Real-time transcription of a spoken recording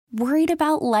Worried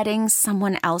about letting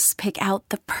someone else pick out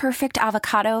the perfect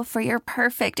avocado for your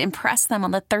perfect impress them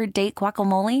on the third date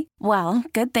guacamole? Well,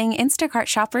 good thing Instacart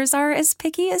shoppers are as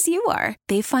picky as you are.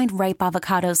 They find ripe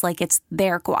avocados like it's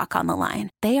their guac on the line.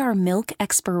 They are milk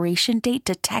expiration date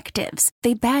detectives.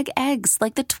 They bag eggs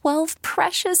like the 12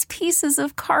 precious pieces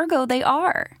of cargo they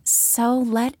are. So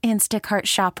let Instacart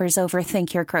shoppers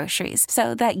overthink your groceries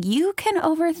so that you can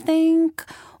overthink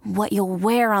what you'll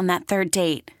wear on that third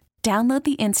date. Download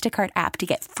the Instacart app to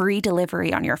get free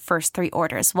delivery on your first 3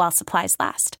 orders while supplies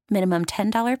last. Minimum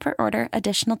 $10 per order.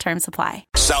 Additional terms apply.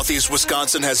 Southeast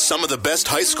Wisconsin has some of the best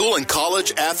high school and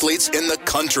college athletes in the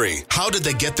country. How did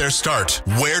they get their start?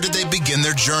 Where did they begin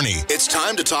their journey? It's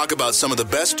time to talk about some of the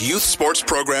best youth sports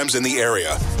programs in the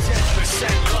area.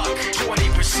 10% luck,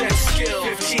 20% skill,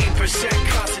 15%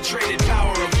 concentrated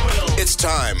power of will. It's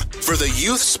time for the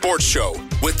Youth Sports Show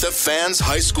with the Fans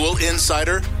High School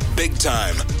insider, Big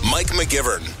Time, Mike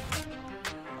McGivern.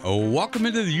 Welcome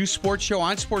into the Youth Sports Show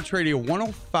on Sports Radio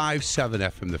 105.7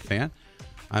 FM The Fan.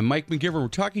 I'm Mike McGivern. We're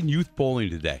talking youth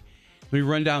bowling today. Let me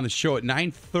run down the show. At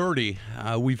 9:30,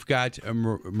 we've got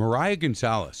Mariah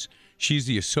Gonzalez. She's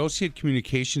the Associate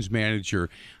Communications Manager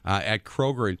at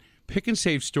Kroger and Pick and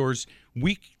Save Stores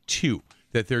Week 2.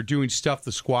 That they're doing Stuff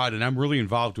the Squad, and I'm really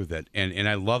involved with it, and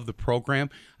I love the program.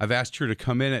 I've asked her to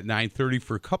come in at 9:30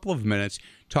 for a couple of minutes,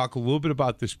 talk a little bit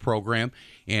about this program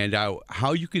and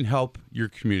how you can help your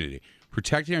community.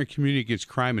 Protecting our community against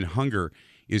crime and hunger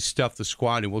is Stuff the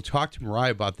Squad, and we'll talk to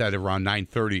Mariah about that around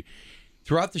 9:30.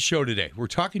 Throughout the show today, we're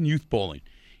talking youth bowling,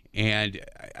 and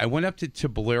I went up to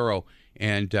Bolero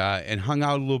and hung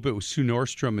out a little bit with Sue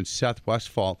Nordstrom and Seth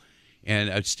Westfall.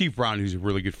 And Steve Brown, who's a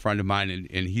really good friend of mine,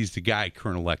 and he's the guy at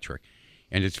Current Electric.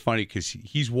 And it's funny because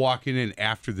he's walking in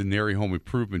after the Nary Home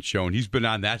Improvement show, and he's been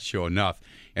on that show enough.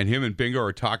 And him and Bingo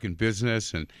are talking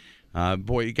business. And,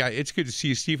 boy, it's good to see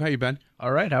you, Steve. How you been?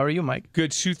 All right. How are you, Mike?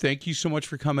 Good, Sue. Thank you so much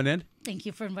for coming in. Thank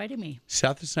you for inviting me.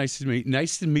 Seth, it's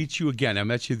nice to meet you again. I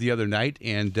met you the other night,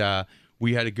 and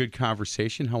we had a good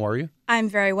conversation. How are you? I'm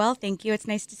very well, thank you. It's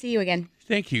nice to see you again.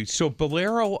 Thank you. So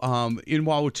Bolero in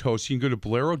Wauwatosa, you can go to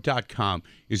bolero.com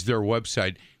is their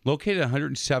website, located at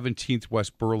 117th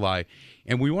West Burleigh.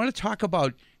 And we want to talk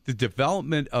about the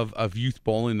development of youth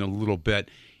bowling a little bit.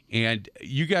 And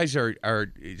you guys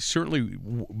are certainly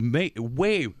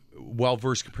way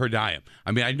well-versed compared to I am.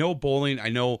 I mean, I know bowling. I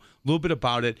know a little bit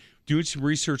about it. Doing some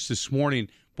research this morning,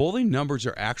 bowling numbers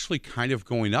are actually kind of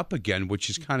going up again, which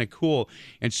is kind of cool.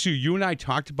 And Sue, you and I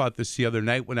talked about this the other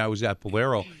night when I was at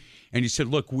Bolero. And you said,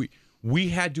 look, we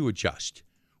had to adjust.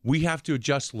 We have to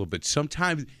adjust a little bit.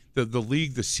 Sometimes the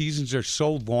league, the seasons are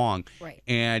so long. Right.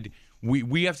 And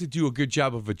we have to do a good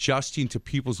job of adjusting to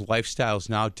people's lifestyles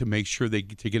now to make sure to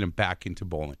get them back into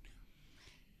bowling.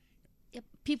 Yep.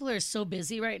 People are so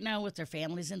busy right now with their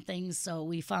families and things, so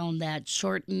we found that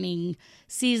shortening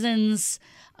seasons,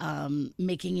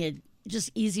 making it just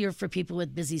easier for people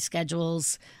with busy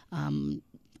schedules,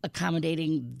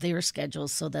 accommodating their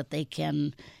schedules so that they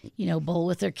can, bowl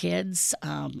with their kids,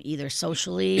 either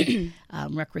socially,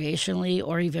 recreationally,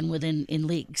 or even in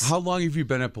leagues. How long have you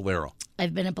been at Bolero?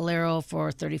 I've been at Bolero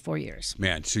for 34 years.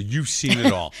 Man, so you've seen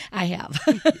it all. I have.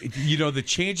 The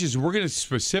changes, we're going to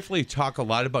specifically talk a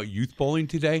lot about youth bowling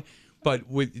today, but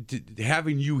with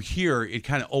having you here, it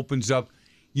kind of opens up,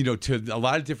 to a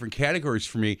lot of different categories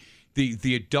for me.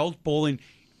 The adult bowling,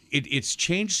 it's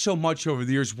changed so much over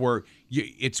the years where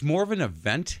it's more of an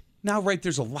event now, right?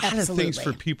 There's a lot Absolutely. of things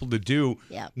for people to do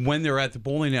when they're at the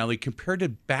bowling alley compared to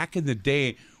back in the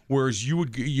day, whereas you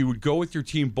would go with your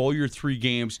team, bowl your 3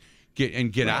 games, get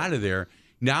right. out of there.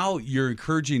 Now you're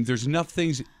encouraging, there's enough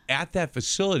things at that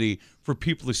facility for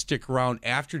people to stick around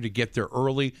after, to get there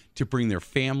early, to bring their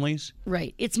families.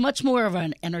 Right. It's much more of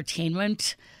an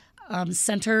entertainment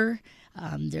center.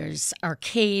 There's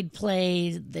arcade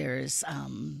play. There's,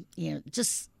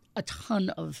 just a ton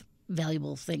of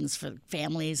valuable things for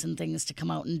families and things to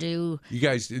come out and do. You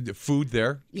guys, the food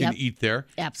there, can eat there.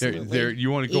 Absolutely.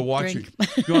 You want to go watch it?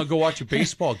 You want to go watch a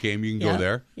baseball game? You can go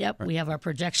there. Yep. Right. We have our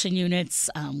projection units.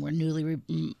 We're newly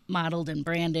remodeled and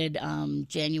branded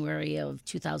January of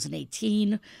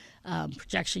 2018.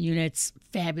 Projection units,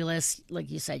 fabulous. Like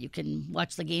you said, you can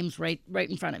watch the games right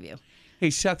in front of you. Hey,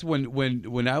 Seth,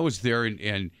 when I was there,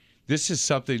 and this is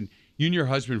something, you and your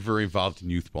husband are very involved in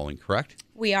youth bowling, correct?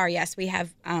 We are, yes. We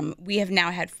have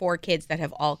now had 4 kids that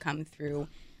have all come through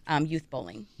youth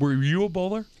bowling. Were you a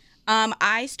bowler?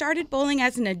 I started bowling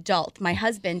as an adult. My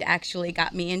husband actually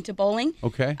got me into bowling.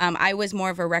 Okay. I was more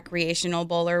of a recreational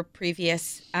bowler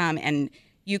previous, and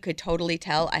you could totally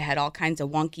tell I had all kinds of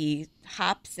wonky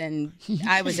hops, and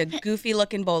I was a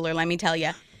goofy-looking bowler, let me tell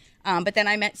you. But then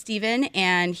I met Steven,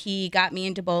 and he got me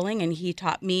into bowling, and he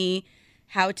taught me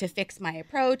how to fix my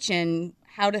approach and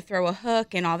how to throw a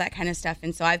hook and all that kind of stuff.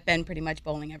 And so I've been pretty much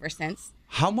bowling ever since.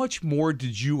 How much more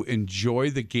did you enjoy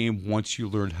the game once you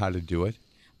learned how to do it?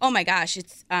 Oh my gosh,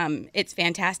 it's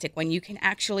fantastic when you can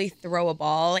actually throw a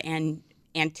ball and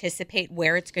anticipate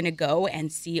where it's going to go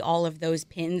and see all of those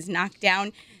pins knocked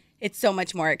down. It's so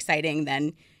much more exciting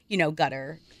than,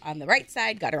 gutter on the right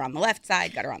side, gutter on the left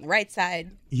side, gutter on the right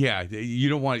side. Yeah, you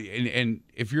don't want, and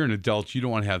if you're an adult, you don't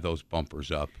want to have those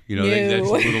bumpers up. No. That's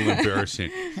a little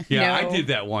embarrassing. Yeah, No. I did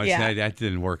that once. Yeah. And that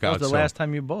didn't work That out. was the so. last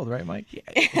time you bowled, right, Mike?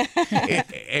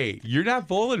 Hey, you're not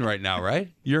bowling right now, right?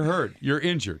 You're hurt. You're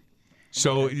injured.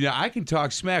 So I can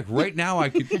talk smack right now. I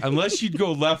could, unless you'd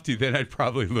go lefty, then I'd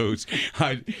probably lose.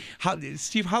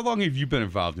 Steve, how long have you been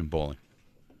involved in bowling?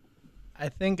 I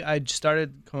think I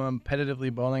started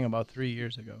competitively bowling about 3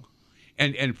 years ago.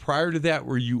 And prior to that,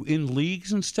 were you in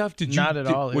leagues and stuff? Did you Not at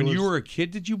all. When It you was- were a kid,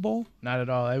 did you bowl? Not at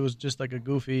all. I was just like a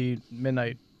goofy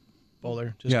midnight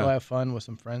bowler. Just Yeah. go have fun with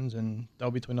some friends and throw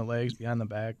between the legs, behind the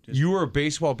back. Just, You were a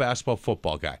baseball, basketball,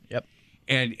 football guy. Yep.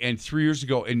 And 3 years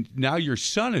ago, and now your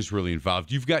son is really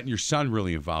involved. You've gotten your son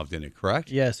really involved in it,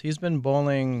 correct? Yes, he's been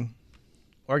bowling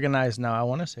organized now, I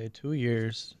want to say 2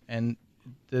 years. And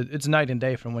it's night and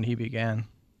day from when he began.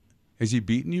 Has he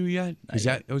beaten you yet?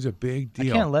 That was a big I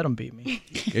deal. can't let him beat me.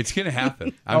 It's gonna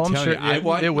happen. I'm telling sure you. I it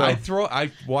will.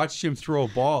 I watched him throw a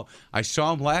ball. I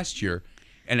saw him last year,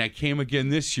 and I came again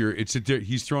this year.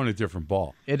 He's throwing a different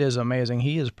ball. It is amazing.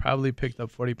 He has probably picked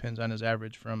up 40 pins on his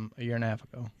average from a year and a half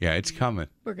ago. Yeah, it's coming.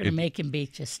 We're going to make him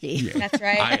beat you, Steve. That's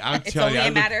right. I'm It's telling only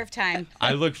you, a matter of time.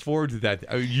 I look forward to that.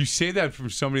 You say that from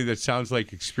somebody that sounds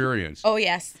like experience. Oh,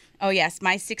 yes. Oh, yes.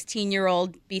 My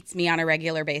 16-year-old beats me on a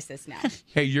regular basis now.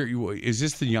 Hey, is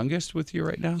this the youngest with you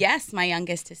right now? Yes, my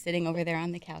youngest is sitting over there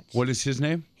on the couch. What is his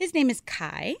name? His name is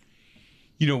Kai.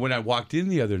 When I walked in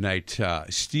the other night,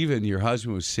 Steven, your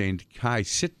husband, was saying, Kai,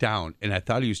 sit down. And I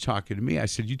thought he was talking to me. I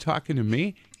said, you talking to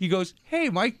me? He goes, hey,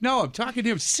 Mike, no, I'm talking to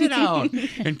him. Sit down.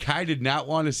 And Kai did not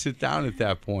want to sit down at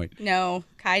that point. No,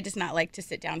 Kai does not like to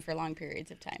sit down for long periods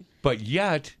of time. But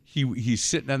yet, he's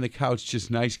sitting on the couch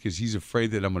just nice because he's afraid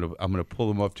that I'm gonna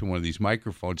pull him up to one of these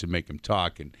microphones and make him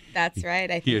talk. And That's right.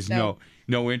 I think he has so.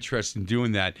 no interest in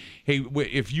doing that. Hey,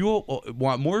 if you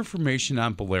want more information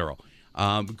on Bolero,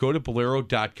 go to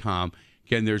Bolero.com.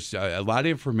 Again, there's a lot of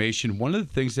information. One of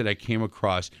the things that I came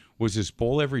across was this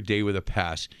Bowl Every Day with a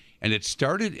Pass, and it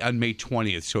started on May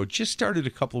 20th. So it just started a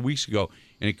couple of weeks ago,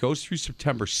 and it goes through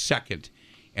September 2nd.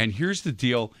 And here's the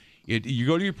deal. You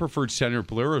go to your preferred center.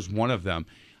 Bolero is one of them.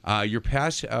 Your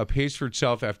pass pays for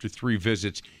itself after 3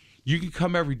 visits. You can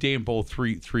come every day and bowl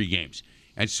three games.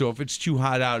 And so if it's too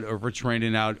hot out or if it's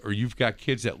raining out or you've got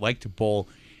kids that like to bowl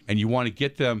and you want to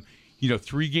get them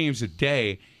 3 games a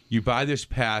day, you buy this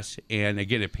pass, and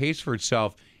again, it pays for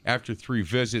itself after 3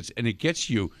 visits, and it gets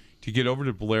you to get over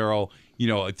to Bolero,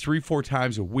 3-4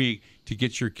 times a week to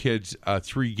get your kids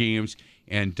 3 games.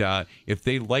 And if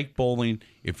they like bowling,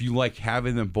 if you like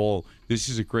having them bowl, this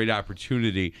is a great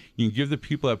opportunity. You can give the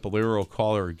people at Bolero a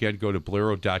call, or again, go to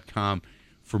Bolero.com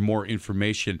for more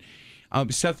information.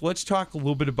 Seth, let's talk a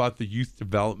little bit about the youth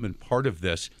development part of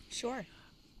this. Sure.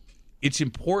 It's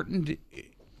important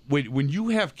when you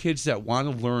have kids that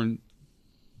want to learn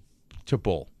to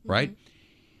bowl, right?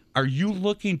 Are you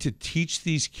looking to teach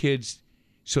these kids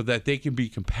so that they can be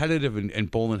competitive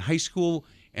and bowl in high school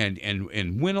and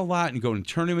win a lot and go in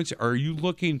tournaments? Or are you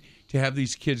looking to have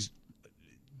these kids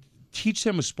teach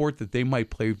them a sport that they might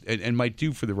play and might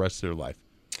do for the rest of their life?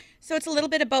 So it's a little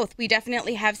bit of both. We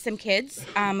definitely have some kids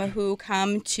who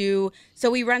come to, so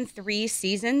we run 3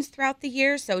 seasons throughout the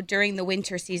year. So during the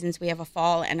winter seasons, we have a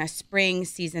fall and a spring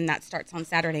season that starts on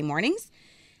Saturday mornings.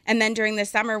 And then during the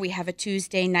summer, we have a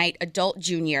Tuesday night adult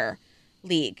junior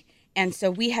league. And so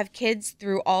we have kids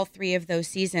through all 3 of those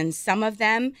seasons. Some of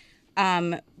them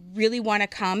really want to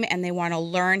come and they want to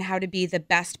learn how to be the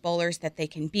best bowlers that they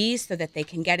can be so that they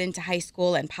can get into high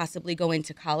school and possibly go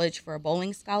into college for a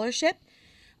bowling scholarship.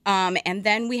 And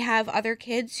then we have other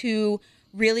kids who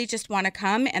really just want to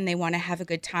come and they want to have a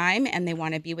good time and they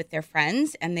want to be with their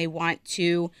friends and they want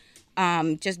to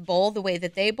just bowl the way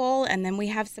that they bowl. And then we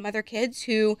have some other kids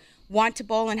who want to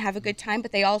bowl and have a good time,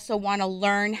 but they also want to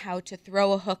learn how to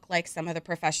throw a hook like some of the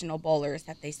professional bowlers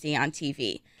that they see on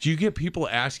TV. Do you get people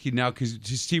asking now? Because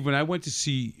Steve, when I went to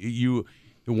see you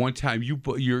the one time, you're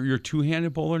a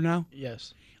 2-handed bowler now.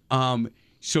 Yes.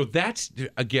 So that's,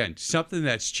 again, something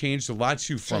that's changed a lot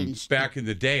too from back in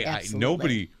the day. Absolutely.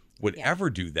 Nobody would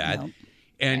ever do that. Nope.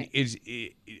 And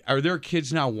are there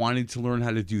kids now wanting to learn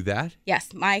how to do that?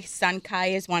 Yes, my son Kai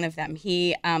is one of them.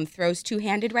 He throws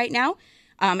 2-handed right now.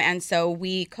 And so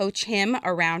we coach him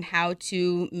around how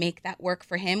to make that work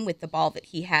for him with the ball that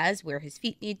he has, where his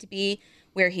feet need to be,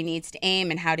 where he needs to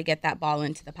aim, and how to get that ball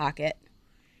into the pocket.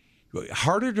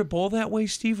 Harder to bowl that way,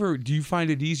 Steve, or do you find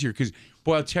it easier? Because,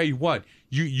 boy, I'll tell you what,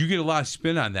 you get a lot of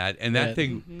spin on that, and that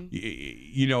thing,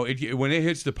 you know, when it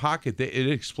hits the pocket, it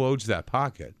explodes that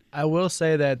pocket. I will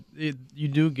say that you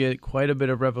do get quite a bit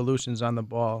of revolutions on the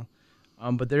ball,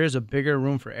 but there is a bigger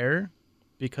room for error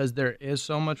because there is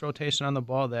so much rotation on the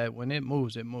ball that when it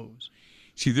moves, it moves.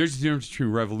 See, there's a difference between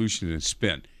revolution and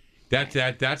spin. That's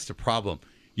the problem.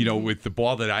 You know, with the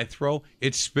ball that I throw,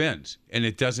 it spins, and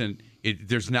it doesn't.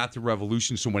 There's not the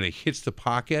revolution. So when it hits the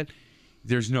pocket,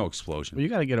 there's no explosion. Well, you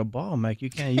got to get a ball, Mike. You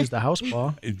can't use the house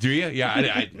ball. Do you? Yeah.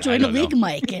 I Join the don't league, know.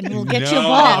 Mike, and we'll get you a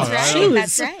ball. That's right. Shoes.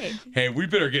 That's right. Hey, we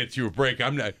better get to a break.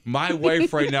 My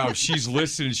wife right now, if she's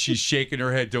listening, she's shaking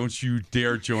her head. Don't you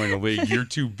dare join a league. You're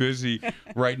too busy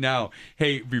right now.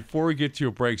 Hey, before we get to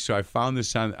a break, so I found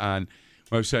this on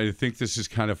website. I think this is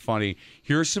kind of funny.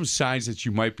 Here are some signs that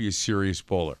you might be a serious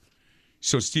bowler.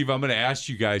 So, Steve, I'm going to ask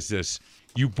you guys this.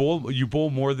 You bowl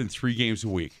more than 3 games a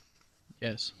week.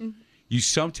 Yes. You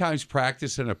sometimes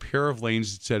practice on a pair of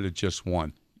lanes instead of just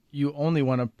one. You only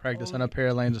want to practice on a pair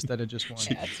of lanes instead of just one.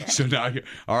 So now,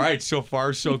 all right, so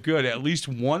far so good. At least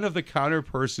one of the counter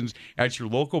persons at your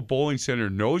local bowling center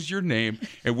knows your name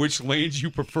and which lanes you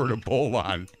prefer to bowl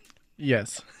on.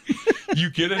 Yes. You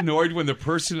get annoyed when the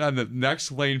person on the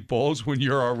next lane bowls when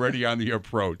you're already on the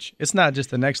approach. It's not just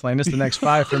the next lane. It's the next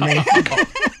 5 for me.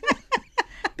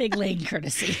 Big lane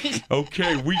courtesy.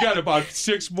 Okay, we got about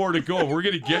 6 more to go. We're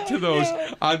going to get to those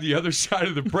on the other side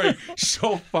of the break.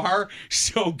 So far,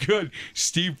 so good.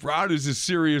 Steve Brown is a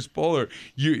serious bowler.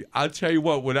 I'll tell you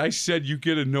what, when I said you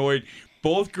get annoyed,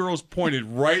 both girls pointed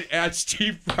right at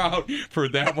Steve Brown for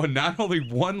that one. Not only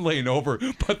one lane over,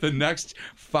 but the next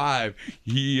 5.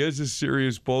 He is a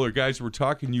serious bowler. Guys, we're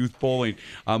talking youth bowling,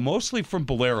 mostly from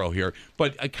Bolero here,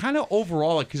 but kind of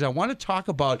overall, because I want to talk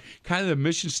about kind of the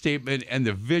mission statement and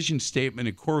the vision statement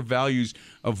and core values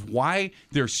of why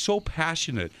they're so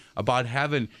passionate about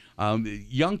having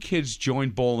young kids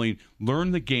join bowling,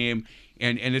 learn the game,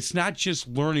 and it's not just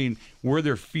learning where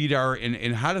their feet are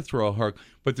and how to throw a hook,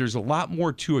 but there's a lot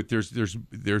more to it.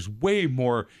 There's way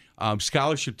more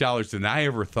scholarship dollars than I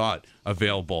ever thought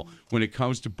available when it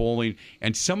comes to bowling,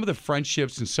 and some of the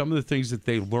friendships and some of the things that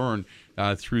they learn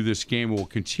through this game. We'll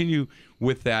continue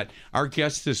with that. Our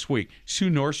guests this week, Sue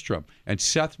Nordstrom and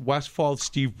Seth Westfall,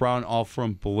 Steve Brown, all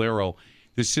from Bolero.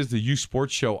 This is the U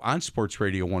Sports Show on Sports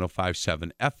Radio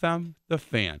 105.7 FM, The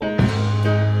Fan.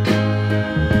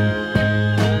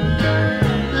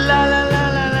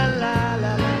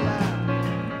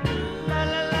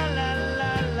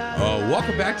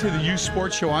 Welcome back to the U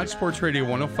Sports Show on Sports Radio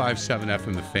 105.7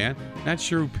 FM The Fan. Not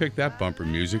sure who picked that bumper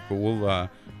music, but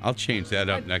I'll change that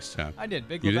up next time. I did.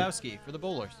 Big You Lebowski for the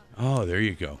bowlers. Oh, there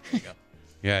you go.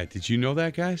 Yeah, did you know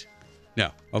that, guys?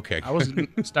 No. Okay. I was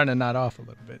starting to nod off a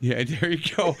little bit. Yeah, there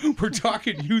you go. We're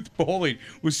talking youth bowling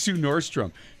with Sue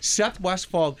Nordstrom, Seth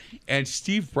Westfall, and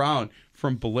Steve Brown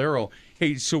from Bolero.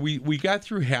 Hey, so we got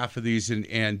through half of these,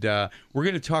 and we're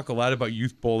going to talk a lot about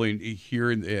youth bowling here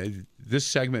in this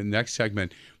segment and next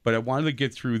segment, but I wanted to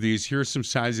get through these. Here are some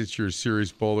signs that you're a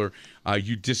serious bowler.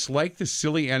 You dislike the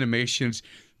silly animations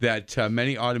that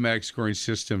many automatic scoring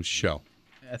systems show.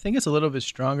 I think it's a little bit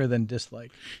stronger than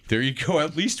dislike. There you go.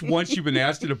 At least once you've been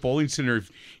asked at a bowling center,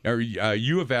 or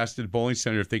you have asked at a bowling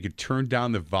center if they could turn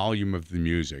down the volume of the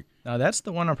music. Now, that's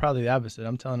the one I'm probably the opposite.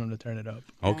 I'm telling them to turn it up.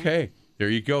 Okay. There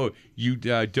you go. You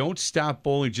don't stop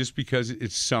bowling just because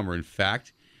it's summer. In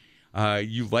fact,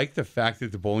 you like the fact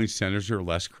that the bowling centers are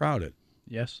less crowded.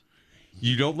 Yes.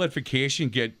 You don't let vacation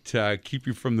keep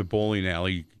you from the bowling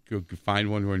alley. You go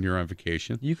find one when you're on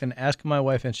vacation. You can ask my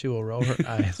wife and she will roll her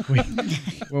eyes.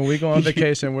 When we go on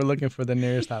vacation, we're looking for the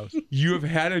nearest house. You have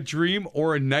had a dream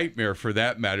or a nightmare, for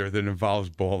that matter, that involves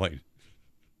bowling.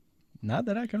 Not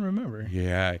that I can remember.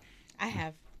 Yeah. I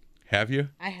have. Have you?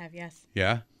 I have, yes.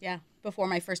 Yeah? Yeah, before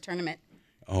my first tournament.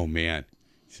 Oh, man.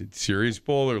 Serious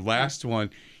bowler. Last one.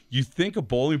 You think a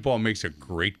bowling ball makes a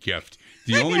great gift.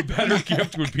 The only better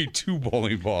gift would be 2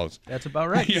 bowling balls. That's about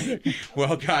right. Yeah.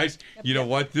 Well, guys, you know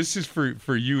what? This is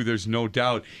for you. There's no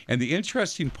doubt. And the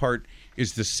interesting part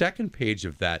is the second page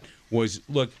of that was,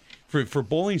 look, for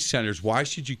bowling centers, why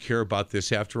should you care about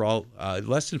this? After all,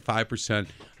 less than 5%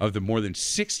 of the more than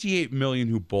 68 million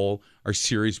who bowl are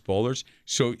serious bowlers.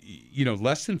 So,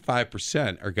 less than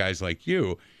 5% are guys like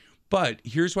you. But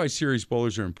here's why serious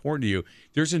bowlers are important to you.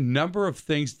 There's a number of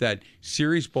things that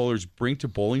serious bowlers bring to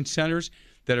bowling centers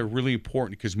that are really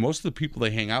important because most of the people they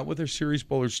hang out with are serious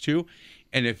bowlers too.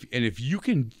 And if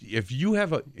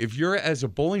you're as a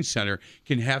bowling center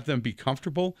can have them be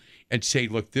comfortable and say,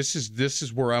 look, this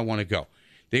is where I want to go.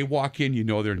 They walk in, you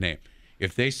know their name.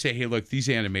 If they say, hey, look, these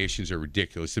animations are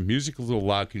ridiculous. The music is a little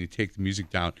loud. Can you take the music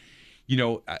down? You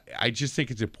know, I just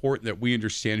think it's important that we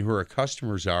understand who our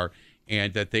customers are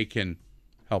and that they can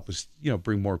help us,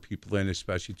 bring more people in,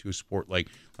 especially to a sport like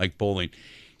bowling.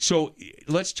 So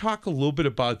let's talk a little bit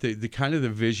about the kind of the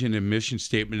vision and mission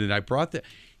statement. And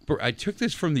I took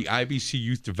this from the IBC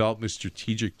Youth Development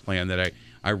Strategic Plan that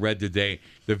I read today.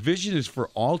 The vision is for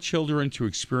all children to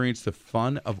experience the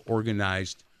fun of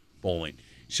organized bowling.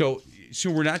 So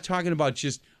we're not talking about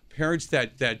just parents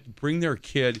that bring their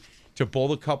kid to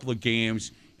bowl a couple of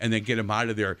games and then get them out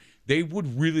of there. They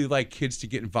would really like kids to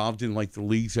get involved in like the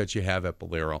leagues that you have at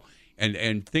Bolero,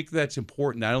 and think that's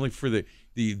important not only for the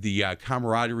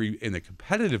camaraderie and the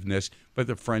competitiveness, but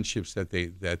the friendships that they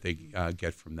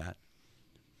get from that.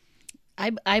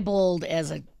 I bowled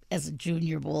as a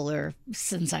junior bowler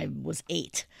since I was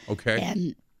 8. Okay.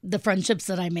 And the friendships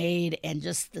that I made and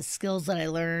just the skills that I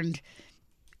learned,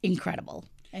 incredible.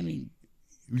 I mean,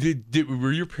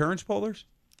 were your parents bowlers?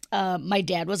 My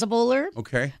dad was a bowler.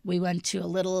 Okay. We went to a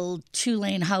little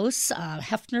 2-lane house,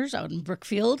 Hefner's out in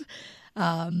Brookfield,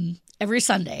 every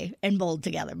Sunday and bowled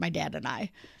together, my dad and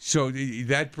I. So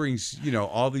that brings,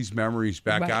 all these memories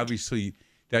back. Right. Obviously,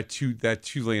 that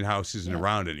 2-lane house isn't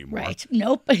around anymore. Right.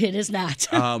 Nope, it is not.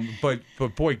 But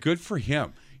boy, good for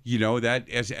him. That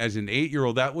as an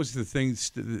 8-year-old, that was the thing.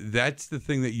 That's the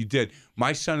thing that you did.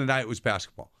 My son and I, it was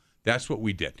basketball. That's what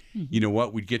we did. Mm-hmm. You know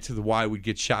what? We'd get to the Y, we'd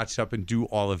get shots up and do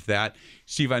all of that.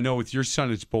 Steve, I know with your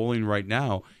son, it's bowling right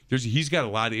now. He's got a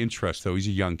lot of interest, though. He's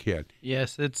a young kid.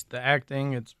 Yes, it's the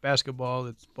acting, it's basketball,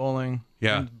 it's bowling.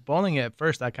 Yeah. And bowling at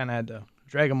first, I kind of had to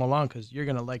drag him along because you're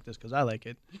going to like this because I like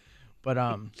it. But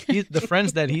the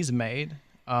friends that he's made,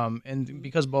 and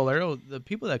because Bolero, the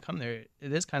people that come there,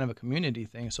 it is kind of a community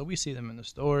thing. So we see them in the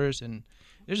stores, and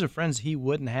there's friends he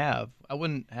wouldn't have. I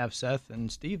wouldn't have Seth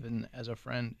and Steven as a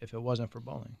friend if it wasn't for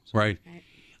bowling. So. Right.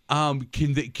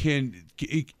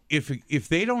 If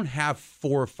they don't have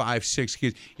 4 or 5, 6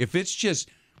 kids, if it's just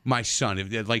my son,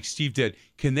 like Steve did,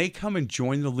 can they come and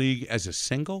join the league as a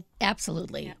single?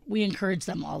 Absolutely. Yeah. We encourage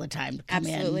them all the time to come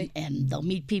in, and they'll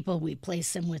meet people. We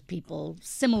place them with people,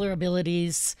 similar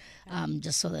abilities,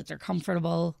 just so that they're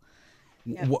comfortable.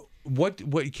 Yeah. What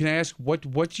can I ask? What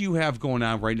do you have going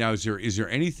on right now? Is there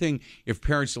anything? If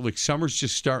parents, like summer's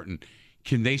just starting,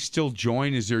 can they still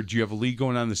join? Do you have a league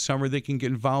going on this summer they can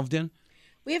get involved in?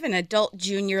 We have an adult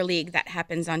junior league that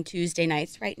happens on Tuesday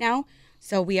nights right now.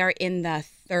 So we are in the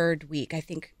 3rd week, I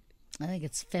think. I think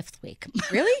it's 5th week.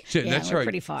 Really? Yeah, that's we're right.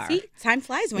 pretty far. See, time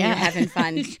flies when you're having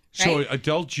fun. Right? So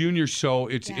adult junior, so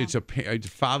it's a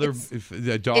father,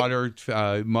 the daughter,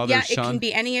 mother, yeah, son. Yeah, it can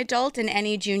be any adult and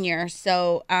any junior.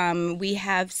 So we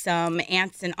have some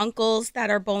aunts and uncles that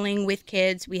are bowling with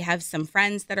kids. We have some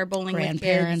friends that are bowling with kids.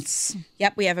 Grandparents.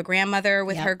 Yep, we have a grandmother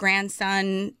with her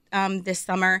grandson this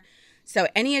summer. So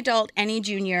any adult, any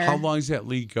junior. How long does that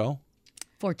league go?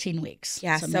 14 weeks.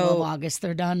 Yeah, so middle of August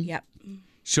they're done. Yep.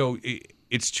 So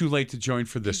it's too late to join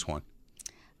for this one.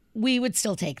 We would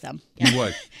still take them. You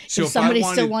would. So if somebody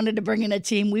still wanted to bring in a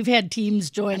team, we've had teams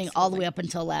joining all the way up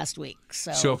until last week.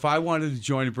 So if I wanted to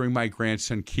join and bring my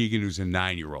grandson Keegan, who's a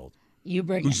 9-year-old, you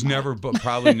bring who's him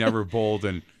probably never bowled,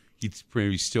 and he'd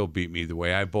probably still beat me the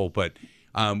way I bowl, but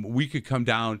we could come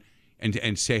down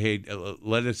and say, hey,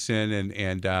 let us in,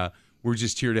 and we're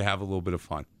just here to have a little bit of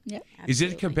fun. Yep. Is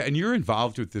it and you're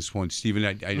involved with this one, Stephen?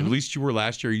 At least you were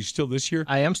last year. Are you still this year?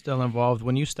 I am still involved.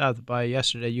 When you stopped by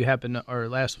yesterday, you happened to, or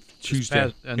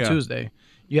Tuesday,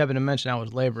 you happened to mention I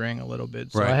was laboring a little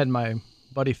bit, so I had my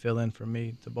buddy fill in for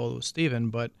me to bowl with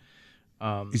Stephen. But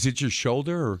is it your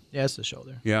shoulder? Or? Yeah, it's the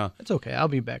shoulder. Yeah, it's okay. I'll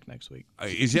be back next week.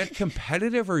 Is that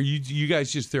competitive, or are you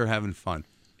guys just there having fun?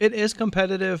 It is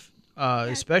competitive.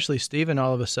 Especially Steven,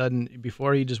 all of a sudden,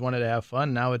 before he just wanted to have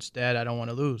fun, now it's, Dad, I don't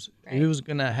want to lose. Right. He was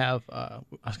gonna have, I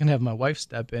was gonna have my wife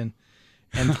step in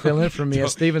and fill in for me. And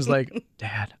Steven's like,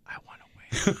 Dad, I want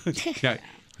to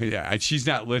win. Yeah, she's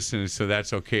not listening, so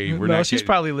that's okay. She's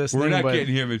probably listening. We're not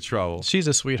getting him in trouble. She's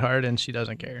a sweetheart, and she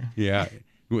doesn't care. Yeah,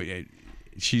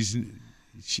 is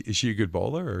she a good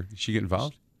bowler, or does she get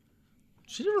involved?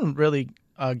 She doesn't really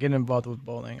get involved with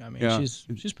bowling. I mean,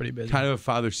 she's pretty busy. Kind of a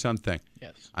father-son thing.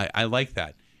 Yes. I like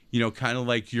that. Kind of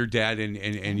like your dad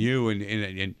and you,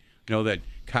 and know that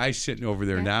Kai's sitting over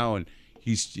there now, and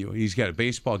he's got a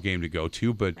baseball game to go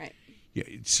to. But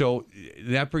so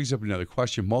that brings up another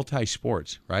question: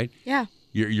 multi-sports, right? Yeah.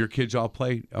 Your kids all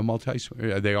play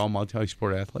are they all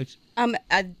multi-sport athletes?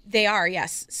 They are,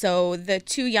 yes. So the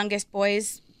two youngest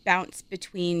boys bounce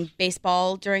between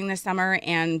baseball during the summer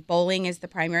and bowling is the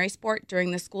primary sport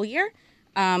during the school year.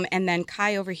 And then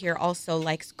Kai over here also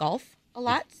likes golf a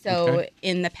lot. So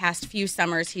in the past few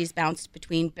summers, he's bounced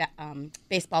between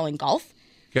baseball and golf.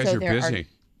 You guys so are busy.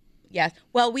 Yes.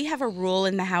 Well, we have a rule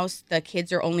in the house. The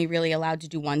kids are only really allowed to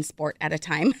do one sport at a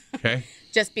time. Okay.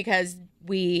 Just because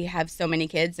we have so many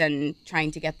kids and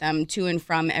trying to get them to and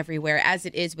from everywhere. As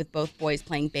it is with both boys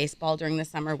playing baseball during the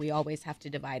summer, we always have to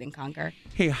divide and conquer.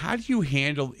 Hey, how do you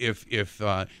handle if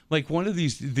like one of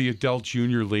these, the adult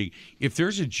junior league, if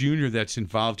there's a junior that's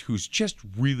involved who's just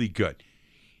really good,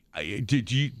 and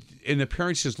the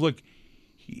parent says, look,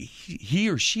 he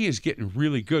or she is getting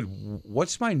really good.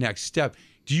 What's my next step?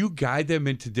 Do you guide them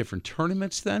into different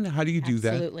tournaments then? How do you do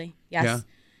that? Absolutely. Yes. Yeah.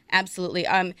 Absolutely.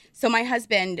 So my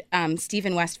husband,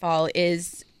 Stephen Westfall,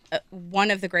 is one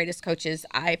of the greatest coaches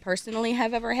I personally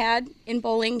have ever had in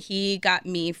bowling. He got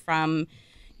me from,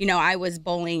 I was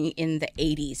bowling in the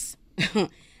 80s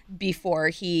before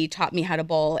he taught me how to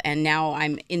bowl, and now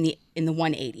I'm in the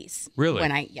 180s. Really?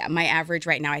 My average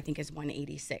right now I think is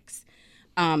 186.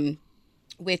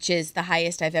 Which is the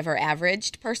highest I've ever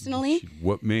averaged personally.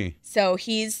 What me? So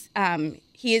he's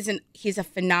a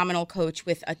phenomenal coach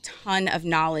with a ton of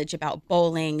knowledge about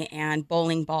bowling and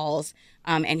bowling balls,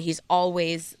 and he's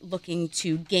always looking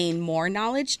to gain more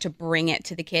knowledge to bring it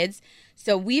to the kids.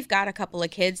 So we've got a couple of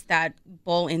kids that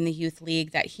bowl in the youth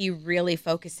league that he really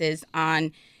focuses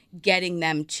on getting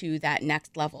them to that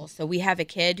next level. So we have a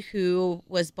kid who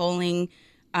was bowling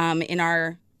in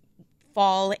our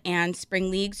fall and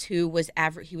spring leagues he was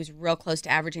real close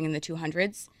to averaging in the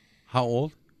 200s. How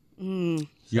old? Young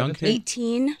kid?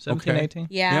 18. 17, Okay. 18?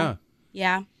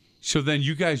 Yeah. So then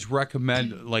you guys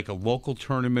recommend like a local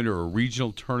tournament or a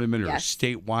regional tournament or Yes. a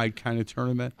statewide kind of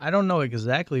tournament? I don't know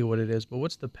exactly what it is, but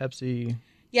what's the Pepsi?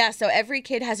 Yeah, so every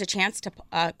kid has a chance to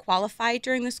qualify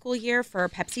during the school year for a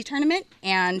Pepsi tournament,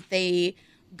 and they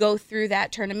go through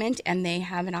that tournament and they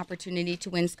have an opportunity to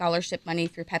win scholarship money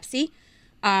through Pepsi.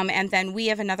 And then we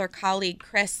have another colleague,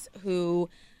 Chris, who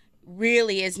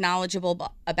really is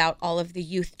knowledgeable about all of the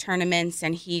youth tournaments,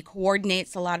 and he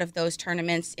coordinates a lot of those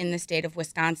tournaments in the state of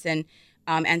Wisconsin.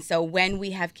 And so when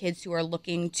we have kids who are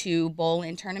looking to bowl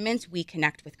in tournaments, we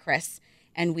connect with Chris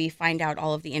and we find out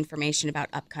all of the information about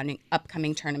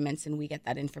upcoming tournaments, and we get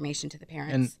that information to the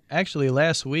parents. And actually,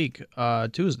 last week,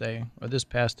 Tuesday, or this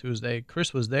past Tuesday,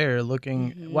 Chris was there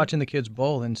watching the kids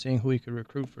bowl and seeing who he could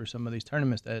recruit for some of these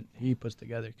tournaments that he puts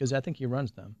together, because I think he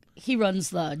runs them. He runs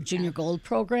the Junior Gold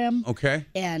program. Okay.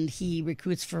 And he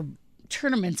recruits for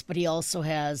tournaments, but he also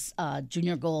has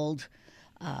Junior Gold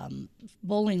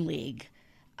Bowling League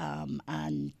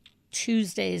on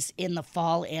Tuesdays in the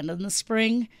fall and in the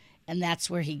spring. And that's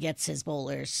where he gets his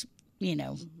bowlers,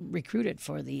 recruited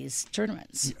for these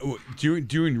tournaments.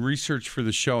 Doing research for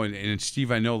the show, and Steve,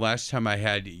 I know last time I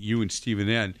had you and Steven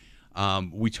in,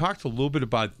 we talked a little bit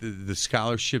about the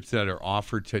scholarships that are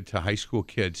offered to high school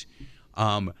kids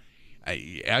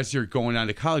as they're going on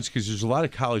to college, because there's a lot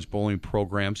of college bowling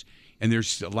programs, and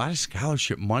there's a lot of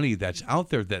scholarship money that's out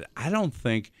there that I don't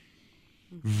think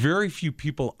very few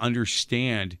people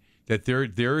understand. That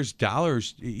there's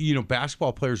dollars,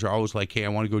 basketball players are always like, hey, I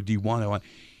want to go D1.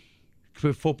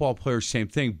 Football players, same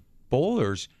thing.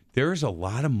 Bowlers, there's a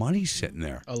lot of money sitting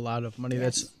there. A lot of money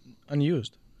that's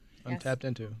unused, untapped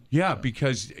into. Yeah,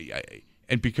 because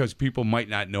people might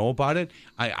not know about it.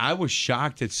 I was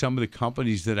shocked at some of the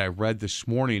companies that I read this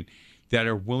morning that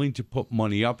are willing to put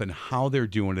money up and how they're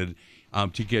doing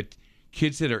it to get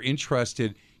kids that are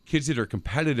interested, kids that are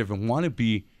competitive and want to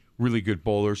be really good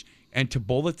bowlers, and to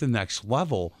bowl at the next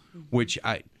level, which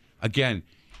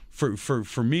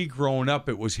for me growing up,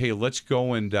 it was, hey, let's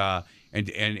go and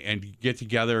get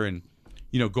together and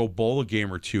go bowl a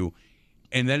game or two,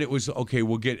 and then it was okay.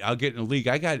 I'll get in a league.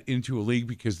 I got into a league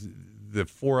because the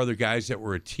four other guys that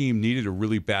were a team needed a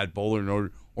really bad bowler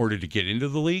in order to get into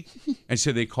the league, and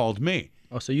so they called me.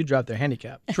 Oh, so you dropped their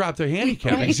handicap.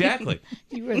 Exactly.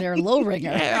 You were their low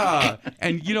ringer. Yeah,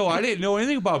 and I didn't know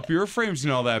anything about beer frames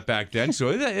and all that back then,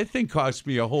 so that thing cost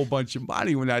me a whole bunch of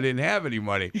money when I didn't have any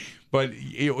money. But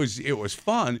it was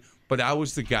fun. But I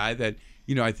was the guy that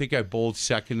I think I bowled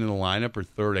second in the lineup or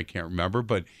third, I can't remember.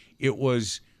 But it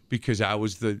was because I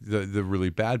was the really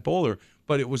bad bowler.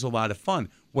 But it was a lot of fun.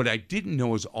 What I didn't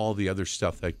know is all the other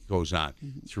stuff that goes on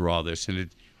through all this, and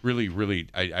it really,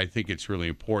 I think it's really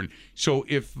important. So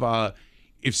if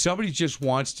somebody just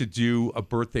wants to do a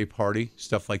birthday party,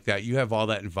 stuff like that, you have all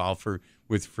that involved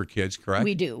for kids, correct?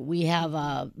 We do. We have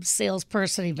a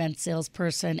salesperson, event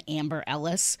salesperson, Amber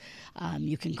Ellis.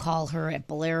 You can call her at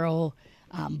Bolero,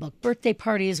 book birthday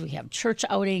parties. We have church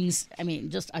outings. I mean,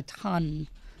 just a ton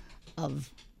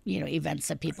of events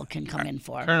that people can come in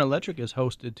for. Current Electric has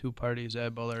hosted 2 parties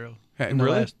at Bolero Hey, in the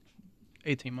really? last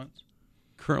 18 months.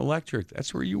 Current Electric,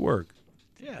 that's where you work.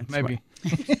 Yeah, maybe.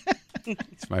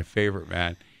 It's my favorite,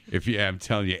 man. I'm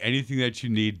telling you, anything that you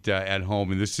need at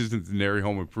home, and this isn't the Nary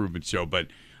Home Improvement Show, but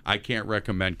I can't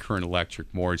recommend Current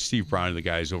Electric more. Steve Brown and the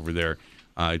guys over there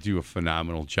do a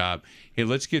phenomenal job. Hey,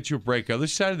 let's get to a break. On the other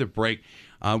side of the break,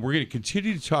 we're going to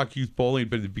continue to talk youth bowling,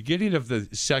 but at the beginning of the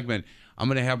segment, I'm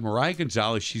going to have Mariah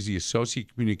Gonzalez. She's the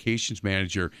Associate Communications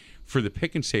Manager for the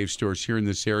Pick and Save stores here in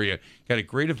this area. Got a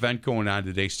great event going on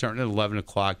today, starting at 11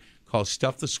 o'clock, called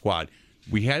Stuff the Squad.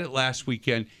 We had it last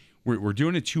weekend. We're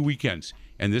doing it 2 weekends,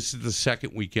 and this is the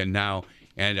second weekend now.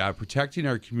 And protecting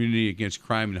our community against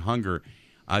crime and hunger,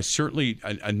 certainly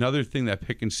another thing that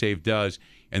Pick and Save does.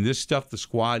 And this Stuff the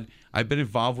Squad, I've been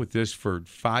involved with this for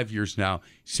 5 years now,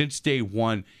 since day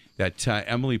one that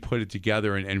Emily put it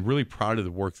together, and really proud of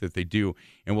the work that they do.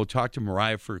 And we'll talk to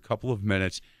Mariah for a couple of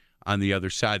minutes on the other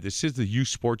side. This is the Youth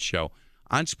Sports Show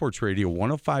on Sports Radio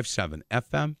 105.7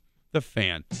 FM, The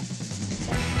Fan.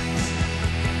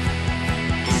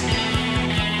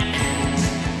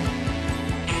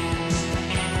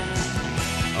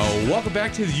 Welcome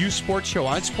back to the Youth Sports Show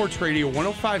on Sports Radio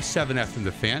 105.7 FM,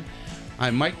 The Fan.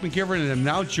 I'm Mike McGivern, and I'm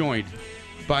now joined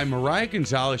by Mariah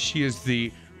Gonzalez. She is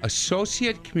the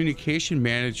Associate Communication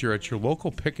Manager at your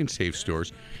local Pick and Save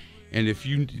stores. And if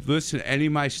you listen to any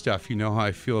of my stuff, you know how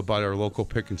I feel about our local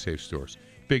Pick and Save stores.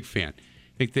 Big fan.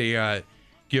 I think they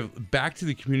give back to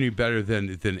the community better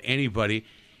than anybody.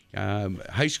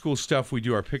 High school stuff, we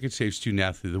do our Pick and Save Student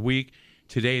Athlete of the Week.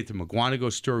 Today at the McGuanago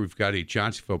store, we've got a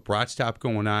Johnsonville Brat Stop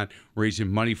going on,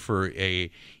 raising money for a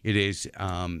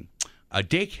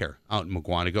daycare out in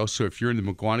McGuanago. So if you're in the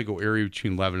McGuanago area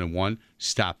between 11 and 1,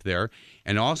 stop there.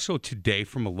 And also today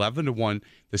from 11 to 1,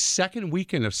 the second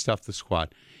weekend of Stuff the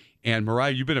Squad. And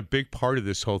Mariah, you've been a big part of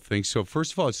this whole thing. So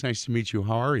first of all, it's nice to meet you.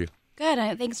 How are you?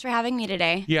 Good. Thanks for having me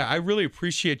today. Yeah, I really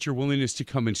appreciate your willingness to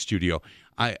come in studio.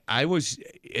 I was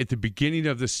at the beginning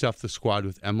of this Stuff the Squad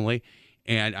with Emily,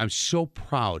 and I'm so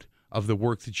proud of the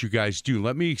work that you guys do.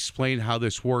 Let me explain how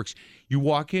this works. You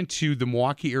walk into the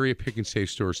Milwaukee area Pick and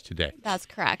Save stores today. That's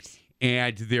correct.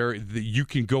 And you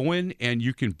can go in and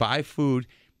you can buy food,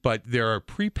 but there are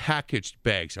prepackaged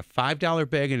bags, a $5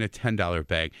 bag and a $10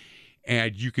 bag.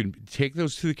 And you can take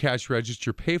those to the cash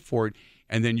register, pay for it,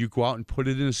 and then you go out and put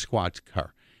it in a squad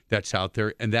car that's out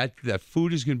there. And that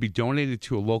food is going to be donated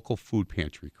to a local food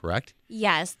pantry, correct?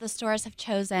 Yes, the stores have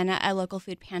chosen a local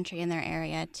food pantry in their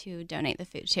area to donate the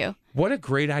food to. What a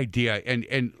great idea.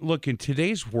 And look, in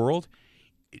today's world,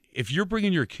 if you're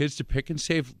bringing your kids to Pick and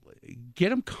Save, get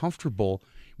them comfortable.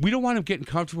 We don't want them getting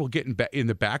comfortable getting in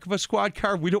the back of a squad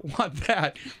car. We don't want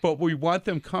that. But we want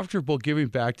them comfortable giving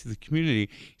back to the community,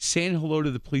 saying hello to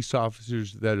the police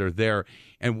officers that are there.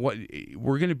 And what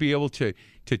we're going to be able to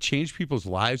change people's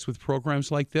lives with programs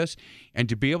like this, and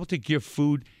to be able to give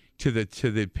food to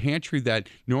the pantry that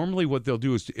normally what they'll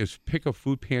do is pick a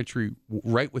food pantry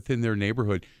right within their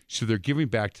neighborhood. So they're giving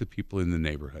back to people in the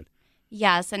neighborhood.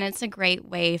 Yes, and it's a great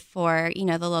way for,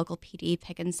 the local PD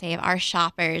Pick and Save, our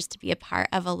shoppers, to be a part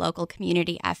of a local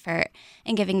community effort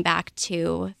and giving back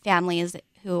to families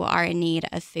who are in need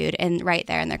of food and right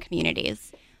there in their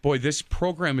communities. Boy, this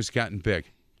program has gotten big.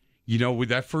 With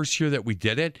that first year that we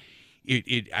did it,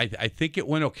 I think it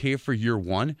went okay for year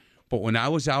one. But when I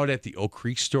was out at the Oak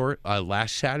Creek store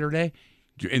last Saturday,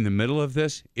 in the middle of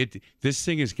this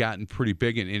thing has gotten pretty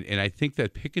big. And I think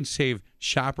that Pick and Save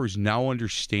shoppers now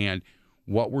understand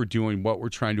what we're doing, what we're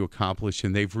trying to accomplish,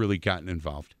 and they've really gotten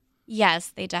involved. Yes,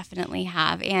 they definitely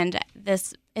have. And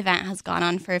this event has gone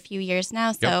on for a few years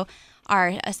now, so Yep.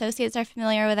 Our associates are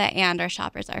familiar with it and our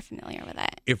shoppers are familiar with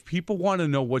it. If people want to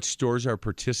know what stores are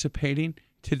participating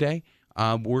today,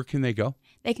 where can they go?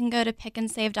 They can go to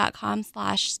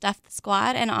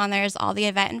pickandsave.com/stuffthesquad, and on there's all the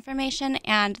event information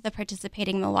and the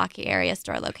participating Milwaukee area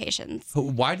store locations.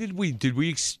 Why did we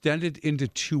extend it into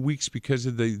 2 weeks because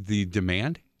of the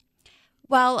demand?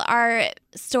 Well, our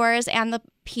stores and the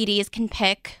PDs can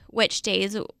pick which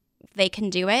days they can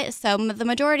do it. So the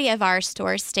majority of our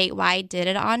stores statewide did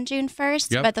it on June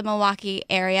 1st, Yep. but the Milwaukee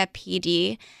area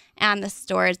PD and the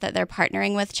stores that they're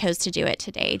partnering with chose to do it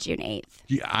today, June 8th.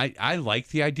 Yeah, I like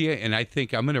the idea, and I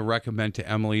think I'm going to recommend to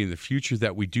Emily in the future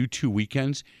that we do 2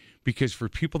 weekends, because for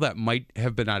people that might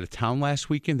have been out of town last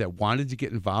weekend that wanted to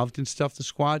get involved in Stuff the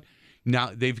Squad,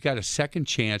 now they've got a second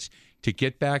chance to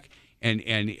get back, and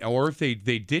or if they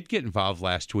did get involved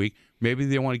last week, Maybe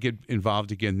they want to get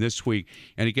involved again this week.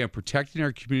 And again, protecting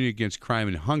our community against crime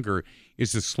and hunger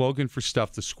is the slogan for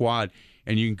Stuff the Squad.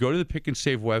 And you can go to the Pick and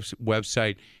Save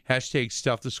website, hashtag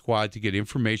Stuff the Squad, to get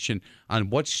information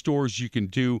on what stores you can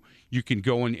do. You can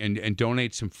go in and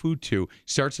donate some food to.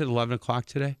 Starts at 11 o'clock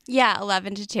today? Yeah,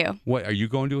 11 to 2. What, are you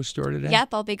going to a store today?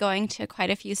 Yep, I'll be going to quite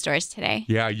a few stores today.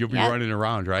 Yeah, you'll be running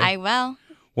around, right? I will.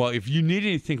 Well, if you need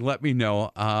anything, let me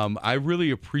know. I really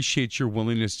appreciate your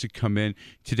willingness to come in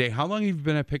today. How long have you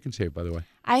been at Pick and Save, by the way?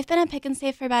 I've been at Pick and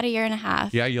Save for about 1.5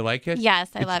 years. Yeah, you like it? Yes,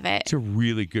 I love it. It's a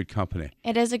really good company.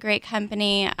 It is a great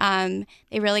company.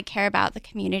 They really care about the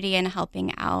community and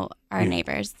helping out our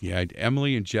neighbors. Yeah,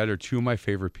 Emily and Jed are two of my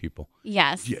favorite people.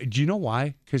 Yes. Do you know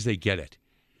why? Because they get it.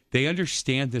 They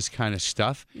understand this kind of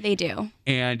stuff. They do.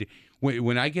 And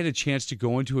when I get a chance to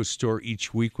go into a store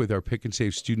each week with our Pick and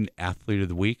Save Student Athlete of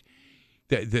the Week,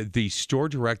 the store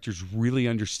directors really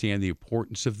understand the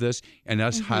importance of this and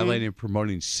us highlighting and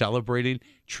promoting, celebrating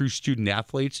true student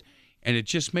athletes. And it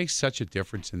just makes such a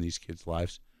difference in these kids'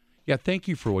 lives. Yeah, thank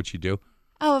you for what you do.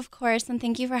 Oh, of course. And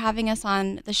thank you for having us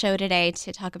on the show today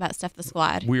to talk about Stuff the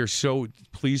Squad. We are so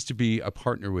pleased to be a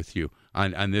partner with you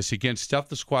on this. Again, Stuff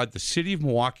the Squad, the City of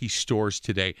Milwaukee stores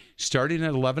today, starting at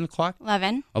 11 o'clock?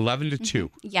 11. 11 to 2.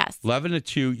 Yes. 11 to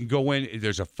 2. You can go in.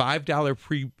 There's a $5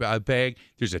 pre-bag.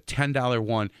 There's a $10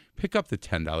 one. Pick up the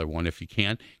 $10 one if you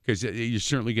can, because you're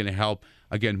certainly going to help,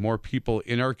 again, more people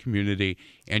in our community,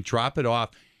 and drop it off.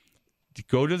 To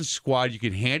go to the squad, you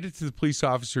can hand it to the police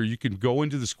officer. You can go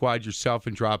into the squad yourself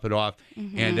and drop it off.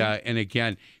 And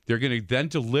again, they're going to then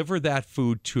deliver that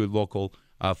food to a local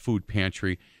food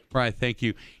pantry. Mariah, thank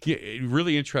you. Yeah,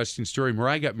 really interesting story.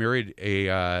 Mariah got married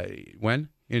when?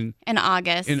 In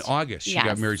August. In August, she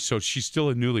got married. So she's still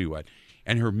a newlywed.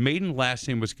 And her maiden last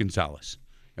name was Gonzalez.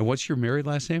 And what's your married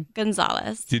last name?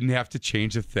 Gonzalez. Didn't have to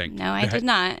change a thing. No, I did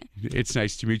not. It's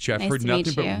nice to meet you. I've heard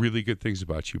nothing but really good things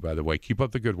about you, by the way. Keep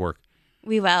up the good work.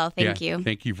 We will. Thank you.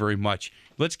 Thank you very much.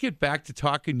 Let's get back to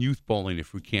talking youth bowling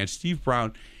if we can. Steve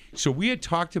Brown. So we had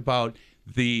talked about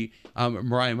the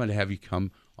Mariah, I'm going to have you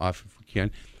come off if we can.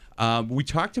 We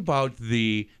talked about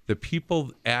the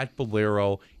people at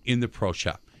Bolero in the pro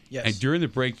shop. Yes. And during the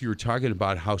break, you were talking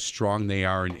about how strong they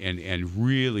are and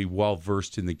really well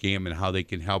versed in the game and how they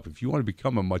can help. If you want to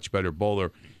become a much better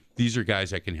bowler, these are guys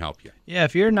that can help you. Yeah,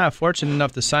 if you're not fortunate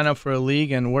enough to sign up for a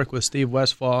league and work with Steve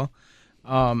Westfall,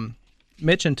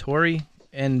 Mitch and Tori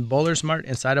and Bowler Smart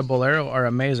inside of Bolero are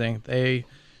amazing. They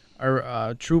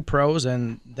are true pros,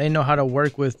 and they know how to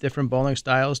work with different bowling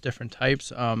styles, different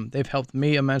types. They've helped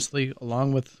me immensely,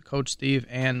 along with Coach Steve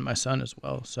and my son as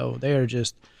well. So they are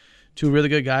just two really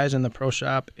good guys, and the pro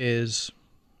shop is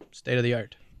state of the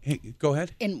art. Hey, go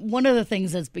ahead. And one of the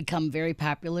things that's become very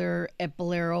popular at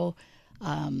Bolero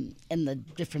in the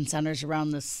different centers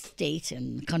around the state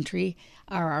and country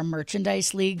are our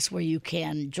merchandise leagues, where you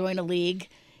can join a league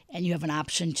and you have an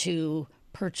option to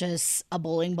purchase a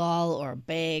bowling ball or a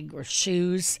bag or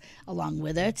shoes along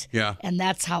with it. Yeah. And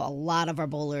that's how a lot of our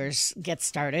bowlers get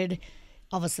started.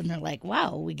 All of a sudden they're like,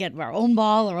 wow, we get our own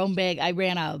ball, our own bag. I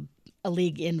ran a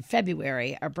league in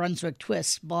February, our Brunswick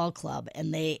Twist Ball Club,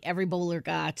 and every bowler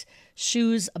got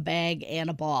shoes, a bag, and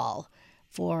a ball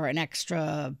for an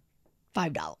extra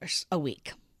 $5 a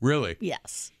week. Really?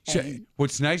 Yes. So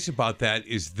what's nice about that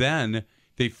is then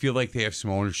they feel like they have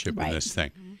some ownership in this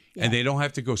thing. Yeah. And they don't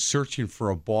have to go searching for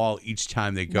a ball each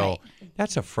time they go. Right.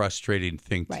 That's a frustrating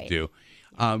thing to do.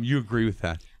 You agree with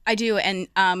that? I do, and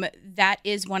that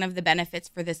is one of the benefits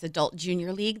for this adult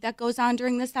junior league that goes on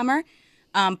during the summer.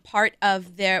 Part of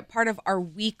our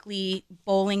weekly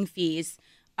bowling fees,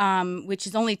 which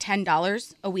is only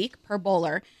 $10 a week per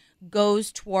bowler,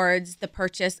 goes towards the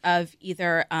purchase of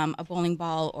either a bowling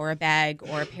ball or a bag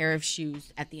or a pair of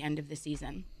shoes at the end of the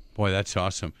season. Boy, that's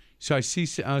awesome. So I see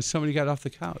somebody got off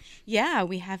the couch. Yeah,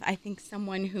 we have, I think,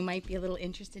 someone who might be a little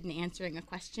interested in answering a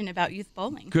question about youth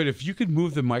bowling. Good. If you could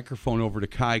move the microphone over to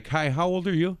Kai. Kai, how old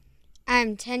are you?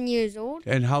 I'm 10 years old.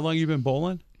 And how long you been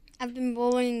bowling? I've been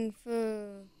bowling for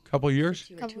a couple of years.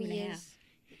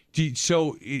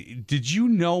 Did you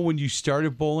know when you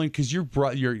started bowling? Because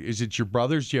is it your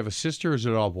brothers? Do you have a sister, or is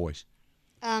it all boys?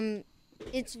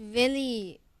 It's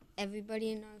really everybody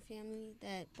in our family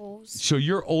that bowls. So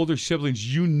your older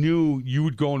siblings, you knew you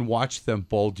would go and watch them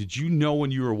bowl. Did you know when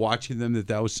you were watching them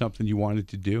that was something you wanted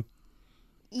to do?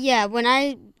 Yeah, when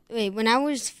I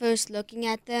was first looking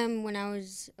at them when I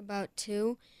was about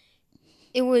 2,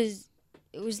 it was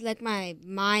like my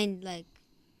mind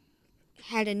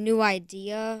had a new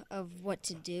idea of what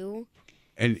to do.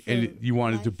 And you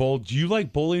wanted to bowl. Do you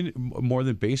like bowling more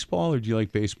than baseball, or do you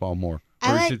like baseball more?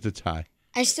 Or is it the tie?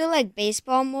 I still like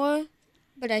baseball more,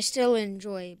 but I still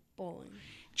enjoy bowling.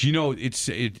 Do you know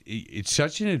it's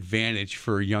such an advantage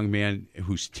for a young man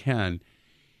who's 10,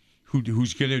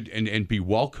 who's going to and be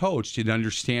well coached and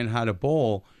understand how to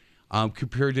bowl,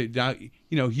 compared to now.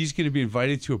 You know, he's going to be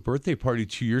invited to a birthday party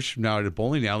 2 years from now at a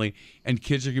bowling alley, and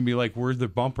kids are going to be like, "Where's the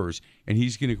bumpers?" And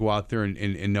he's going to go out there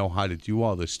and know how to do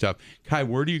all this stuff. Kai,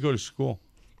 where do you go to school?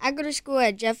 I go to school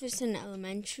at Jefferson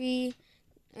Elementary,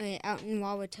 out in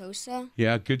Wauwatosa.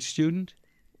 Yeah, good student.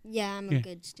 Yeah, I'm a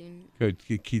good student. Good.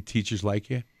 Teachers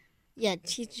like you. Yeah,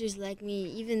 teachers like me,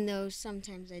 even though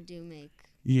sometimes I do make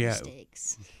Yeah.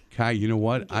 mistakes. Kai, you know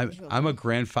what? Get in trouble. I'm a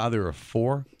grandfather of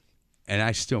 4, and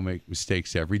I still make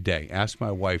mistakes every day. Ask my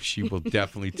wife; she will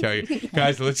definitely tell you.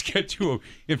 Guys, let's get to it.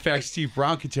 In fact, Steve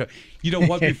Brown can tell. You know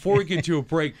what? Before we get to a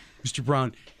break, Mr.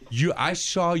 Brown, I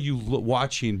saw you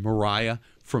watching Mariah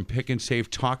from Pick and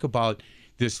Save talk about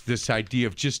this idea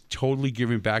of just totally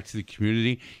giving back to the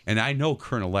community. And I know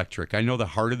Kern Electric. I know the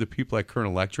heart of the people at Kern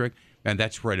Electric, and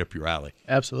that's right up your alley.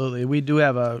 Absolutely. We do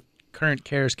have a Current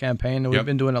Cares campaign, and we've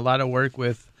been doing a lot of work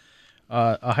with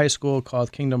a high school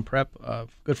called Kingdom Prep. A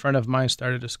good friend of mine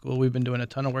started a school. We've been doing a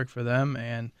ton of work for them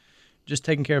and just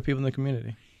taking care of people in the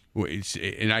community.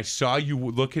 And I saw you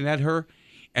looking at her,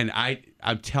 and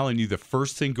I'm telling you, the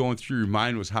first thing going through your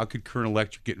mind was, how could Kern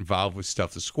Electric get involved with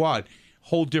Stuff the Squad?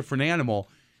 Whole different animal,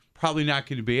 probably not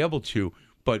going to be able to,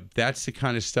 but that's the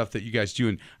kind of stuff that you guys do.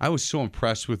 And I was so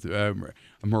impressed with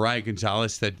Mariah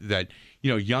Gonzalez that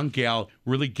young gal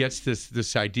really gets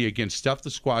this idea. Again, Stuff the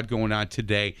Squad going on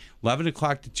today, 11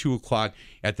 o'clock to 2 o'clock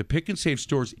at the Pick and Save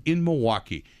stores in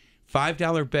Milwaukee.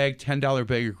 $5 bag, $10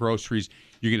 bag of groceries.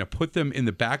 You're going to put them in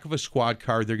the back of a squad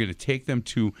car. They're going to take them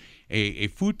to a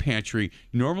food pantry,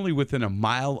 normally within a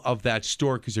mile of that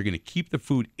store, because they're going to keep the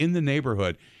food in the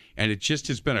neighborhood. And it just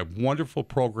has been a wonderful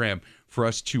program for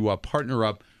us to partner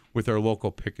up with our local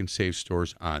Pick and Save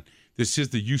stores on. This is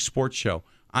the Youth Sports Show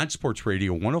on Sports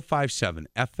Radio 105.7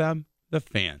 FM, The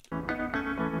Fan.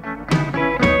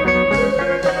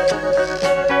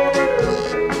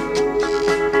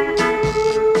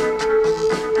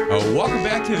 Welcome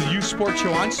back to the Youth Sports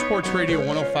Show on Sports Radio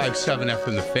 105.7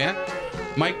 FM, The Fan.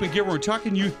 Mike McGivern. We're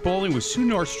talking youth bowling with Sue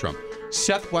Nordstrom,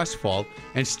 Seth Westfall,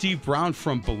 and Steve Brown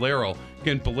from Bolero.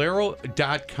 Again,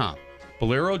 Bolero.com.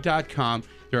 Bolero.com.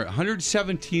 They're at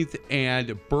 117th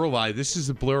and Burleigh. This is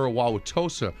the Bolero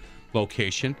Wauwatosa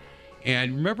location.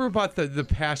 And remember about the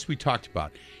pass we talked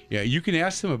about. Yeah, you can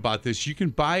ask them about this. You can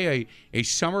buy a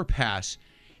summer pass,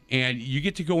 and you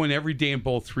get to go in every day and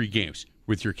bowl 3 games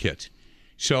with your kids.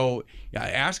 So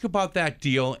ask about that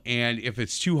deal, and if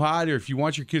it's too hot or if you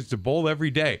want your kids to bowl every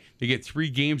day, they get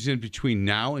 3 games in between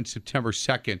now and September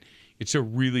 2nd. It's a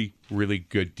really, really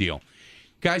good deal.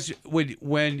 Guys,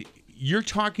 when you're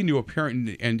talking to a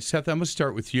parent, and Seth, I'm going to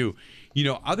start with you,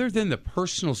 other than the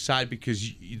personal side,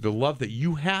 because the love that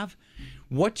you have,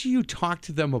 what do you talk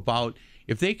to them about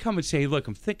if they come and say, hey, look,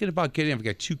 I'm thinking about I've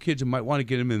got 2 kids, I might want to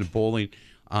get them into bowling.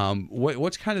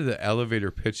 What's kind of the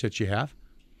elevator pitch that you have?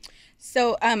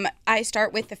 So I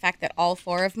start with the fact that all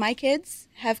 4 of my kids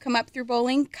have come up through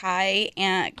bowling. Kai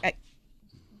and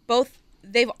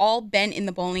they've all been in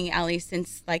the bowling alley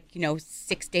since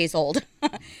 6 days old,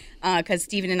 because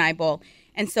Steven and I bowl.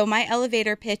 And so my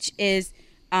elevator pitch is,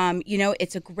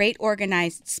 it's a great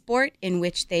organized sport in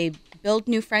which they build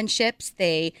new friendships.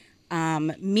 They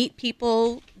meet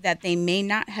people that they may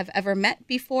not have ever met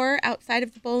before outside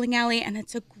of the bowling alley. And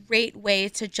it's a great way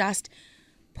to just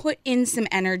put in some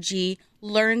energy,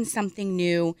 learn something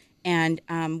new, and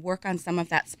work on some of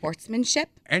that sportsmanship.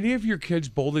 Any of your kids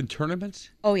bowled in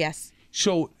tournaments? Oh, yes.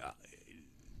 So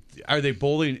are they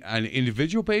bowling on an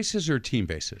individual basis or team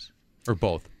basis, or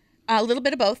both? A little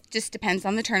bit of both. Just depends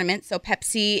on the tournament. So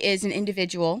Pepsi is an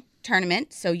individual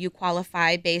tournament. So you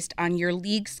qualify based on your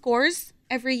league scores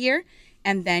every year.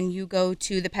 And then you go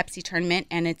to the Pepsi tournament,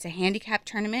 and it's a handicap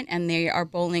tournament, and they are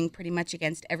bowling pretty much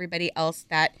against everybody else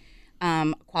that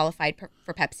qualified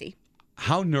for Pepsi.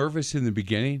 How nervous in the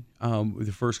beginning with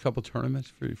the first couple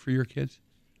tournaments for your kids?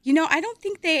 I don't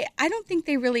think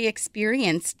they really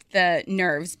experienced the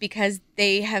nerves, because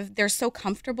they're so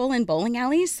comfortable in bowling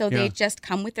alleys. So they just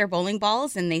come with their bowling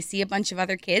balls, and they see a bunch of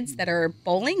other kids that are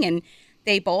bowling, and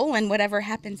they bowl, and whatever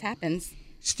happens, happens.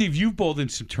 Steve, you've bowled in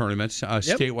some tournaments,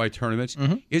 statewide tournaments.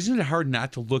 Mm-hmm. Isn't it hard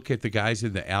not to look at the guys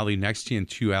in the alley next to you in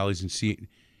 2 alleys and see,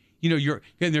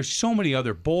 there's so many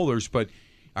other bowlers, but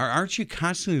aren't you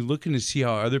constantly looking to see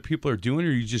how other people are doing,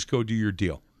 or you just go do your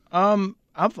deal?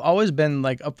 I've always been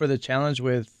up for the challenge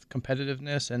with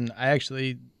competitiveness, and I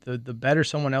actually, the better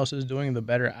someone else is doing, the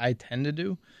better I tend to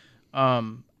do.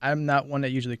 I'm not one that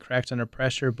usually cracks under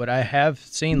pressure, but I have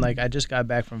seen, I just got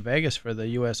back from Vegas for the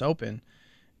U.S. Open,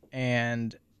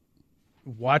 and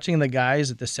watching the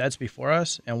guys at the sets before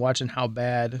us and watching how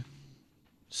bad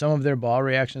some of their ball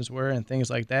reactions were and things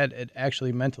like that, it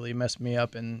actually mentally messed me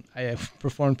up, and I have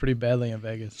performed pretty badly in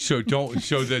Vegas. So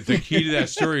the key to that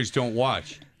story is don't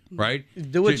watch, right?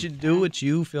 Do what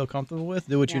you feel comfortable with.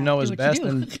 Do what you know is do what you best. do.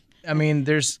 And I mean,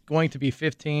 there's going to be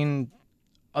 15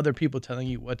 other people telling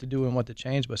you what to do and what to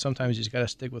change, but sometimes you just got to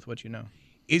stick with what you know.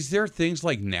 Is there things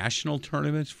like national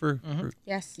tournaments for?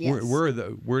 Yes. Where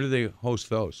do they host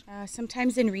those?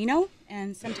 Sometimes in Reno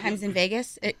and sometimes in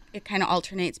Vegas. It kind of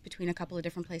alternates between a couple of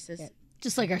different places.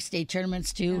 Just like our state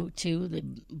tournaments too. They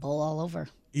bowl all over.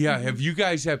 Yeah, have you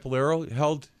guys at Bolero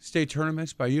held state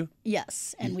tournaments by you?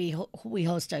 Yes, and we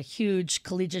host a huge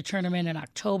collegiate tournament in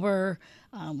October.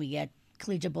 We get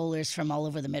collegiate bowlers from all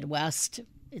over the Midwest.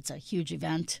 It's a huge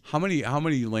event. How many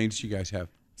lanes do you guys have?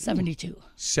 72.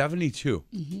 72.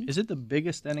 Is it the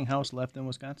biggest standing house left in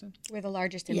Wisconsin? We're the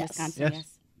largest in Yes. Wisconsin,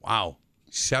 yes. Wow,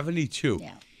 72.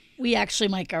 Yeah. We actually,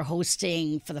 Mike, are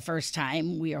hosting for the first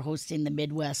time. We are hosting the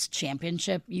Midwest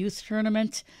Championship Youth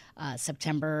Tournament,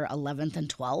 September 11th and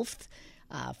 12th.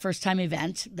 First time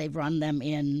event. They've run them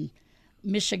in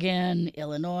Michigan,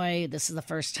 Illinois. This is the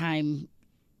first time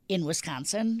in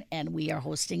Wisconsin, and we are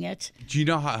hosting it. Do you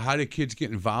know how do kids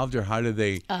get involved, or how do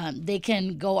they? They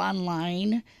can go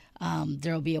online.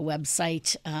 There will be a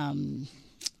website. I'm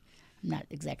not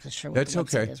exactly sure what That's the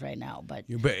website okay. is right now, but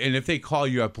And if they call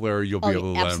you up, Blair, you'll be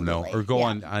able to let them know, absolutely. or go Yeah.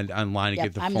 online and yep,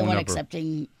 get the I'm phone the one number.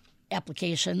 accepting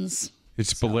applications.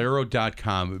 It's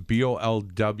Bolero.com, BOLWLERO,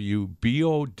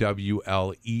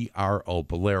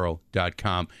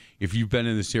 Bolero.com. If you've been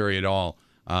in this area at all,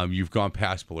 you've gone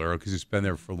past Bolero because it's been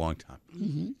there for a long time.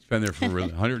 It's been there for really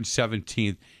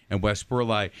 117th and West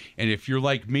Burleigh. And if you're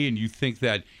like me and you think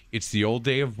that it's the old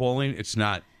day of bowling, it's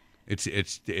not.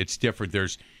 It's different.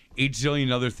 There's 8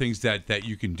 zillion other things that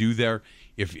you can do there.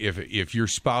 If your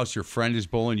spouse, your friend is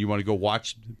bowling, you want to go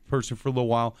watch the person for a little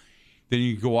while, then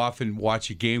you can go off and watch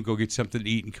a game, go get something to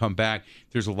eat, and come back.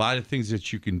 There's a lot of things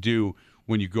that you can do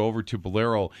when you go over to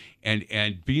Bolero. And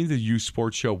being the youth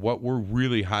sports show, what we're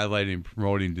really highlighting and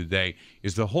promoting today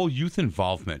is the whole youth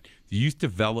involvement, the youth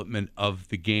development of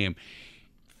the game.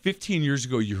 15 years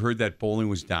ago, you heard that bowling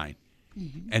was dying.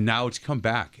 And now it's come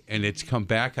back. And it's come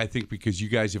back, I think, because you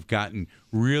guys have gotten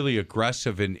really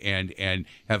aggressive and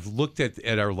have looked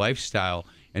at our lifestyle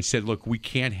and said, look, we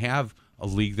can't have a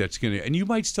league that's going to – and you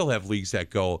might still have leagues that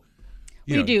go –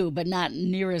 We do, but not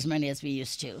near as many as we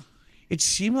used to. It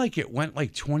seemed like it went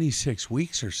like 26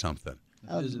 weeks or something.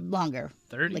 Longer.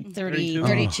 30? Like 30.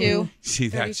 32. See,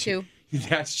 that's 32.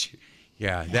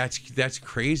 that's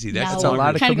crazy. That's now, a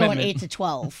lot of kind of going commitment. 8 to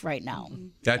 12 right now.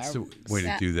 That's the way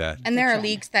to do that. And there are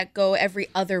leagues that go every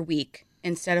other week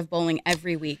instead of bowling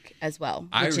every week as well,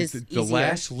 which is the easier.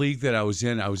 last league that I was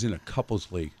in a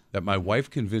couples league that my wife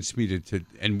convinced me to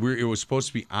and it was supposed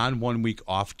to be on 1 week,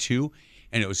 off 2,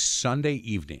 and it was Sunday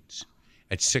evenings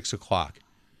at 6:00.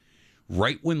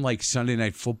 Right when like Sunday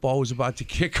night football was about to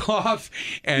kick off,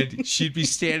 and she'd be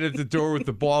standing at the door with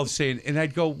the ball saying, and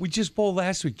I'd go, we just bowled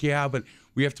last week. Yeah, but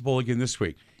we have to bowl again this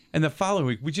week. And the following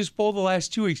week, we just bowled the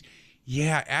last 2 weeks.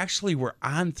 Yeah, actually, we're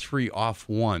on 3, off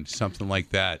 1, something like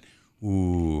that.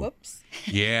 Ooh. Whoops.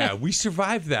 Yeah, we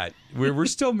survived that. We're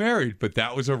still married, but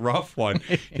that was a rough one.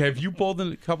 Have you bowled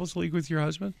in a couples league with your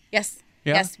husband? Yes.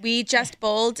 Yeah? Yes, we just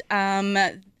bowled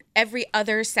every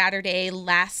other Saturday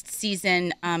last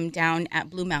season down at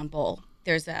Blue Mound Bowl.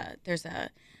 It's a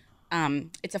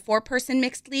 4-person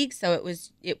mixed league, so it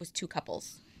was 2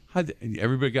 couples.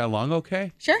 Everybody got along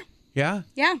okay? Sure. Yeah?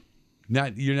 Yeah.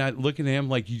 You're not looking at him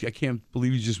like, I can't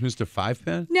believe you just missed a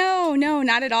 5-pin? No,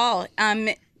 not at all.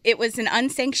 It was an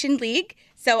unsanctioned league,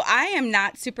 so I am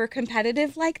not super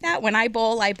competitive like that. When I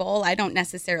bowl, I bowl. I don't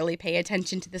necessarily pay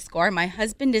attention to the score. My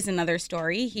husband is another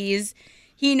story.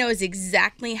 He knows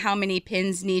exactly how many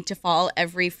pins need to fall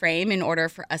every frame in order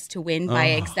for us to win by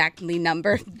exactly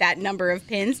that number of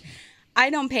pins. I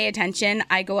don't pay attention.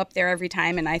 I go up there every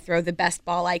time and I throw the best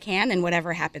ball I can, and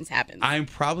whatever happens, happens. I'm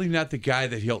probably not the guy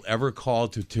that he'll ever call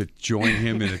to join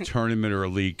him in a tournament or a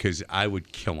league because I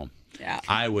would kill him. Yeah.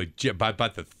 I would, by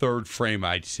about the 3rd frame,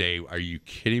 I'd say, are you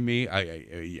kidding me?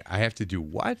 I have to do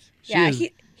what? Yeah,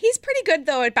 he's pretty good,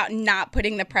 though, about not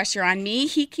putting the pressure on me.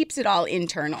 He keeps it all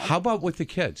internal. How about with the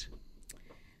kids?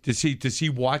 Does he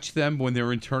watch them when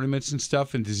they're in tournaments and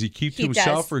stuff? And does he keep to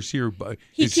himself, does. or is he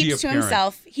He is he keeps a to parent?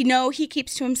 himself. He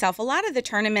keeps to himself. A lot of the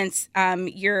tournaments,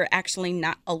 you're actually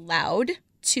not allowed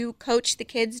to coach the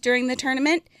kids during the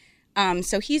tournament.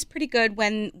 So he's pretty good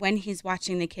when he's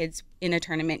watching the kids in a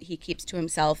tournament. He keeps to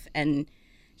himself, and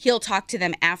he'll talk to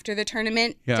them after the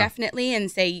tournament, definitely, and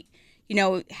say,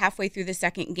 halfway through the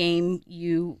second game,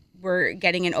 we're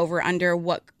getting an over under.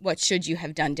 What should you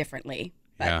have done differently?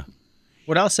 But Yeah.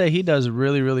 What I'll say he does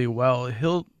really, really well.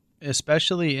 He'll,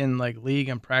 especially in like league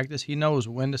and practice, he knows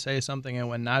when to say something and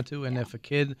when not to. And if a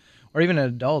kid or even an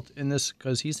adult in this,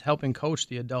 because he's helping coach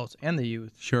the adults and the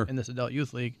youth in this adult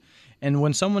youth league. And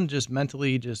when someone just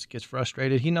mentally just gets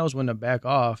frustrated, he knows when to back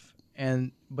off.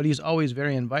 But he's always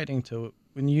very inviting to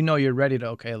when you know you're ready to,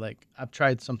 okay, like I've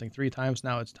tried something 3 times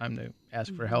now, it's time to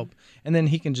ask for help. And then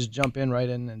he can just jump in right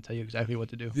in and tell you exactly what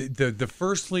to do. The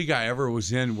first league I ever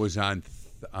was in was on,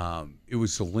 it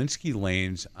was Zielinski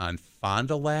Lanes on Fond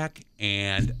du Lac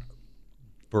and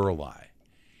Burleigh.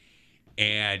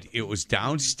 And it was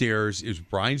downstairs. It was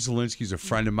Brian Zielinski's a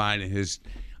friend of mine, and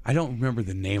I don't remember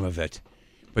the name of it,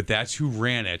 but that's who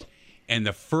ran it. And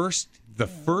the first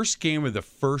game of the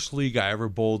first league I ever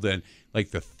bowled in,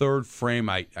 like the third frame,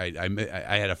 I had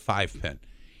a 5-pin.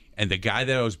 And the guy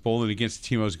that I was bowling against, the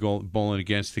team I was bowling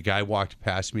against, the guy walked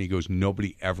past me. He goes,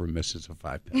 "Nobody ever misses a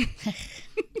 5-pin."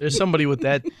 There's somebody with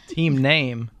that team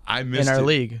name in our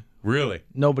league. Really?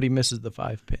 Nobody misses the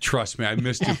 5-pin. Trust me, I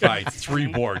missed it by 3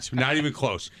 boards. Not even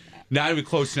close. Not even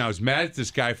close. And I was mad at this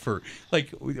guy for, like,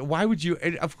 why would you?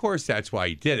 And of course, that's why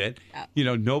he did it.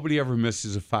 Yeah. Nobody ever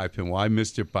misses a 5-pin. Well, I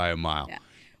missed it by a mile. Yeah.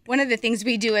 One of the things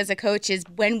we do as a coach is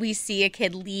when we see a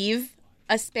kid leave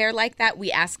a spare like that,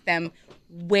 we ask them,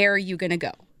 where are you going to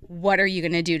go? What are you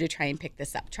going to do to try and pick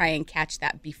this up? Try and catch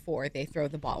that before they throw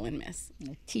the ball and miss.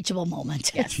 Teachable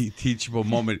moment. Yes. Teachable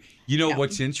moment.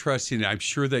 What's interesting, I'm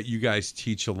sure that you guys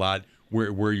teach a lot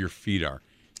where your feet are.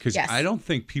 Because I don't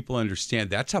think people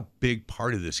understand that's a big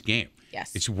part of this game.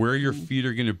 Yes. It's where your feet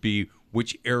are going to be,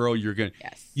 which arrow you're going to.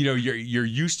 Yes. You're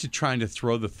used to trying to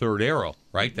throw the third arrow,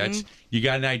 right? That's you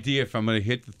got an idea. If I'm going to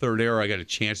hit the third arrow, I got a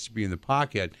chance to be in the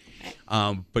pocket.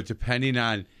 But depending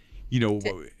on,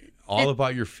 all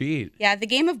about your feet. Yeah, the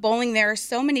game of bowling, there are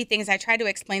so many things. I try to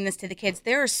explain this to the kids.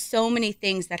 There are so many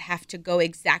things that have to go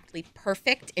exactly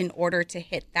perfect in order to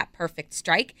hit that perfect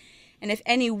strike. And if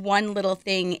any one little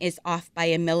thing is off by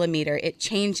a millimeter, it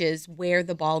changes where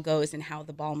the ball goes and how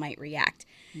the ball might react.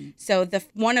 So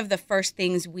one of the first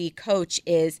things we coach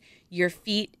is your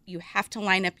feet. You have to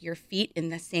line up your feet in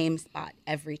the same spot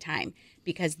every time,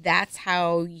 because that's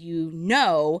how you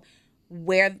know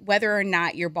whether or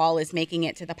not your ball is making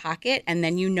it to the pocket, and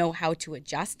then you know how to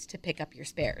adjust to pick up your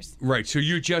spares. Right. So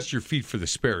you adjust your feet for the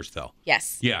spares, though.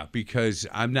 Yes. Yeah, because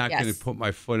I'm not going to put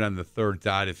my foot on the third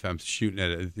dot if I'm shooting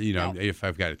at if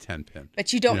I've got a 10-pin.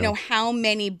 But you don't know how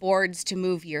many boards to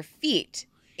move your feet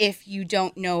if you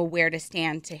don't know where to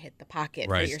stand to hit the pocket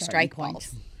for your strike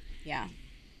balls. Yeah.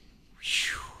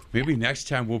 Maybe next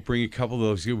time we'll bring a couple of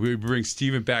those. We bring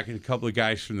Steven back and a couple of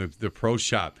guys from the pro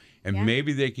shop. And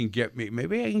maybe they can get me.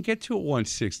 Maybe I can get to a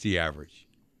 160 average.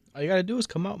 All you got to do is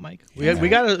come out, Mike. We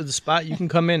got a spot. You can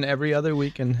come in every other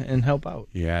week and help out.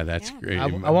 Yeah, that's great. I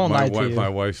won't lie to you. My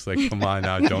wife's like, come on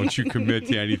now. Don't you commit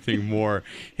to anything more.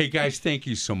 Hey, guys, thank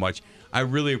you so much. I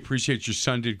really appreciate your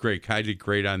son did great. Kai did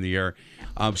great on the air.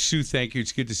 Sue, thank you.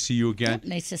 It's good to see you again.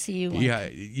 Nice to see you.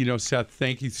 Yeah, Seth,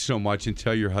 thank you so much. And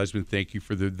tell your husband thank you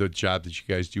for the job that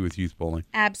you guys do with youth bowling.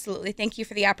 Absolutely. Thank you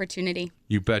for the opportunity.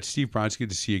 You bet. Steve Brown, it's good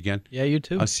to see you again. Yeah, you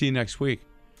too. I'll see you next week.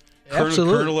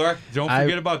 Absolutely. Don't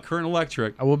forget about Current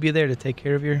Electric. I will be there to take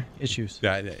care of your issues.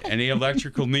 Any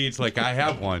electrical needs, like I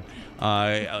have one,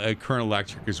 Current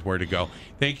Electric is where to go.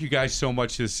 Thank you guys so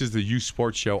much. This is the Youth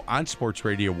Sports Show on Sports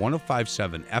Radio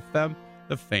 105.7 FM,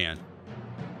 The Fan.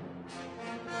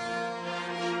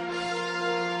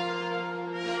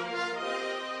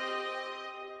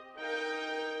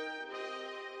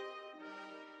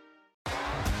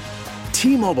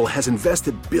 T-Mobile has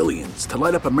invested billions to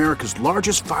light up America's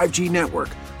largest 5G network,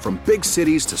 from big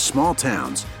cities to small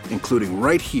towns, including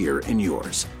right here in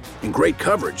yours. And great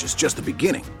coverage is just the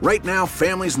beginning. Right now,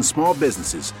 families and small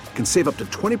businesses can save up to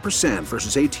 20%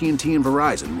 versus AT&T and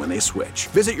Verizon when they switch.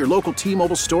 Visit your local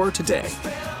T-Mobile store today.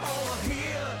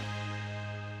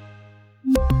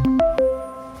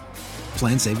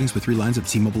 Plan savings with 3 lines of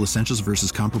T-Mobile Essentials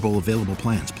versus comparable available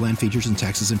plans. Plan features and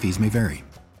taxes and fees may vary.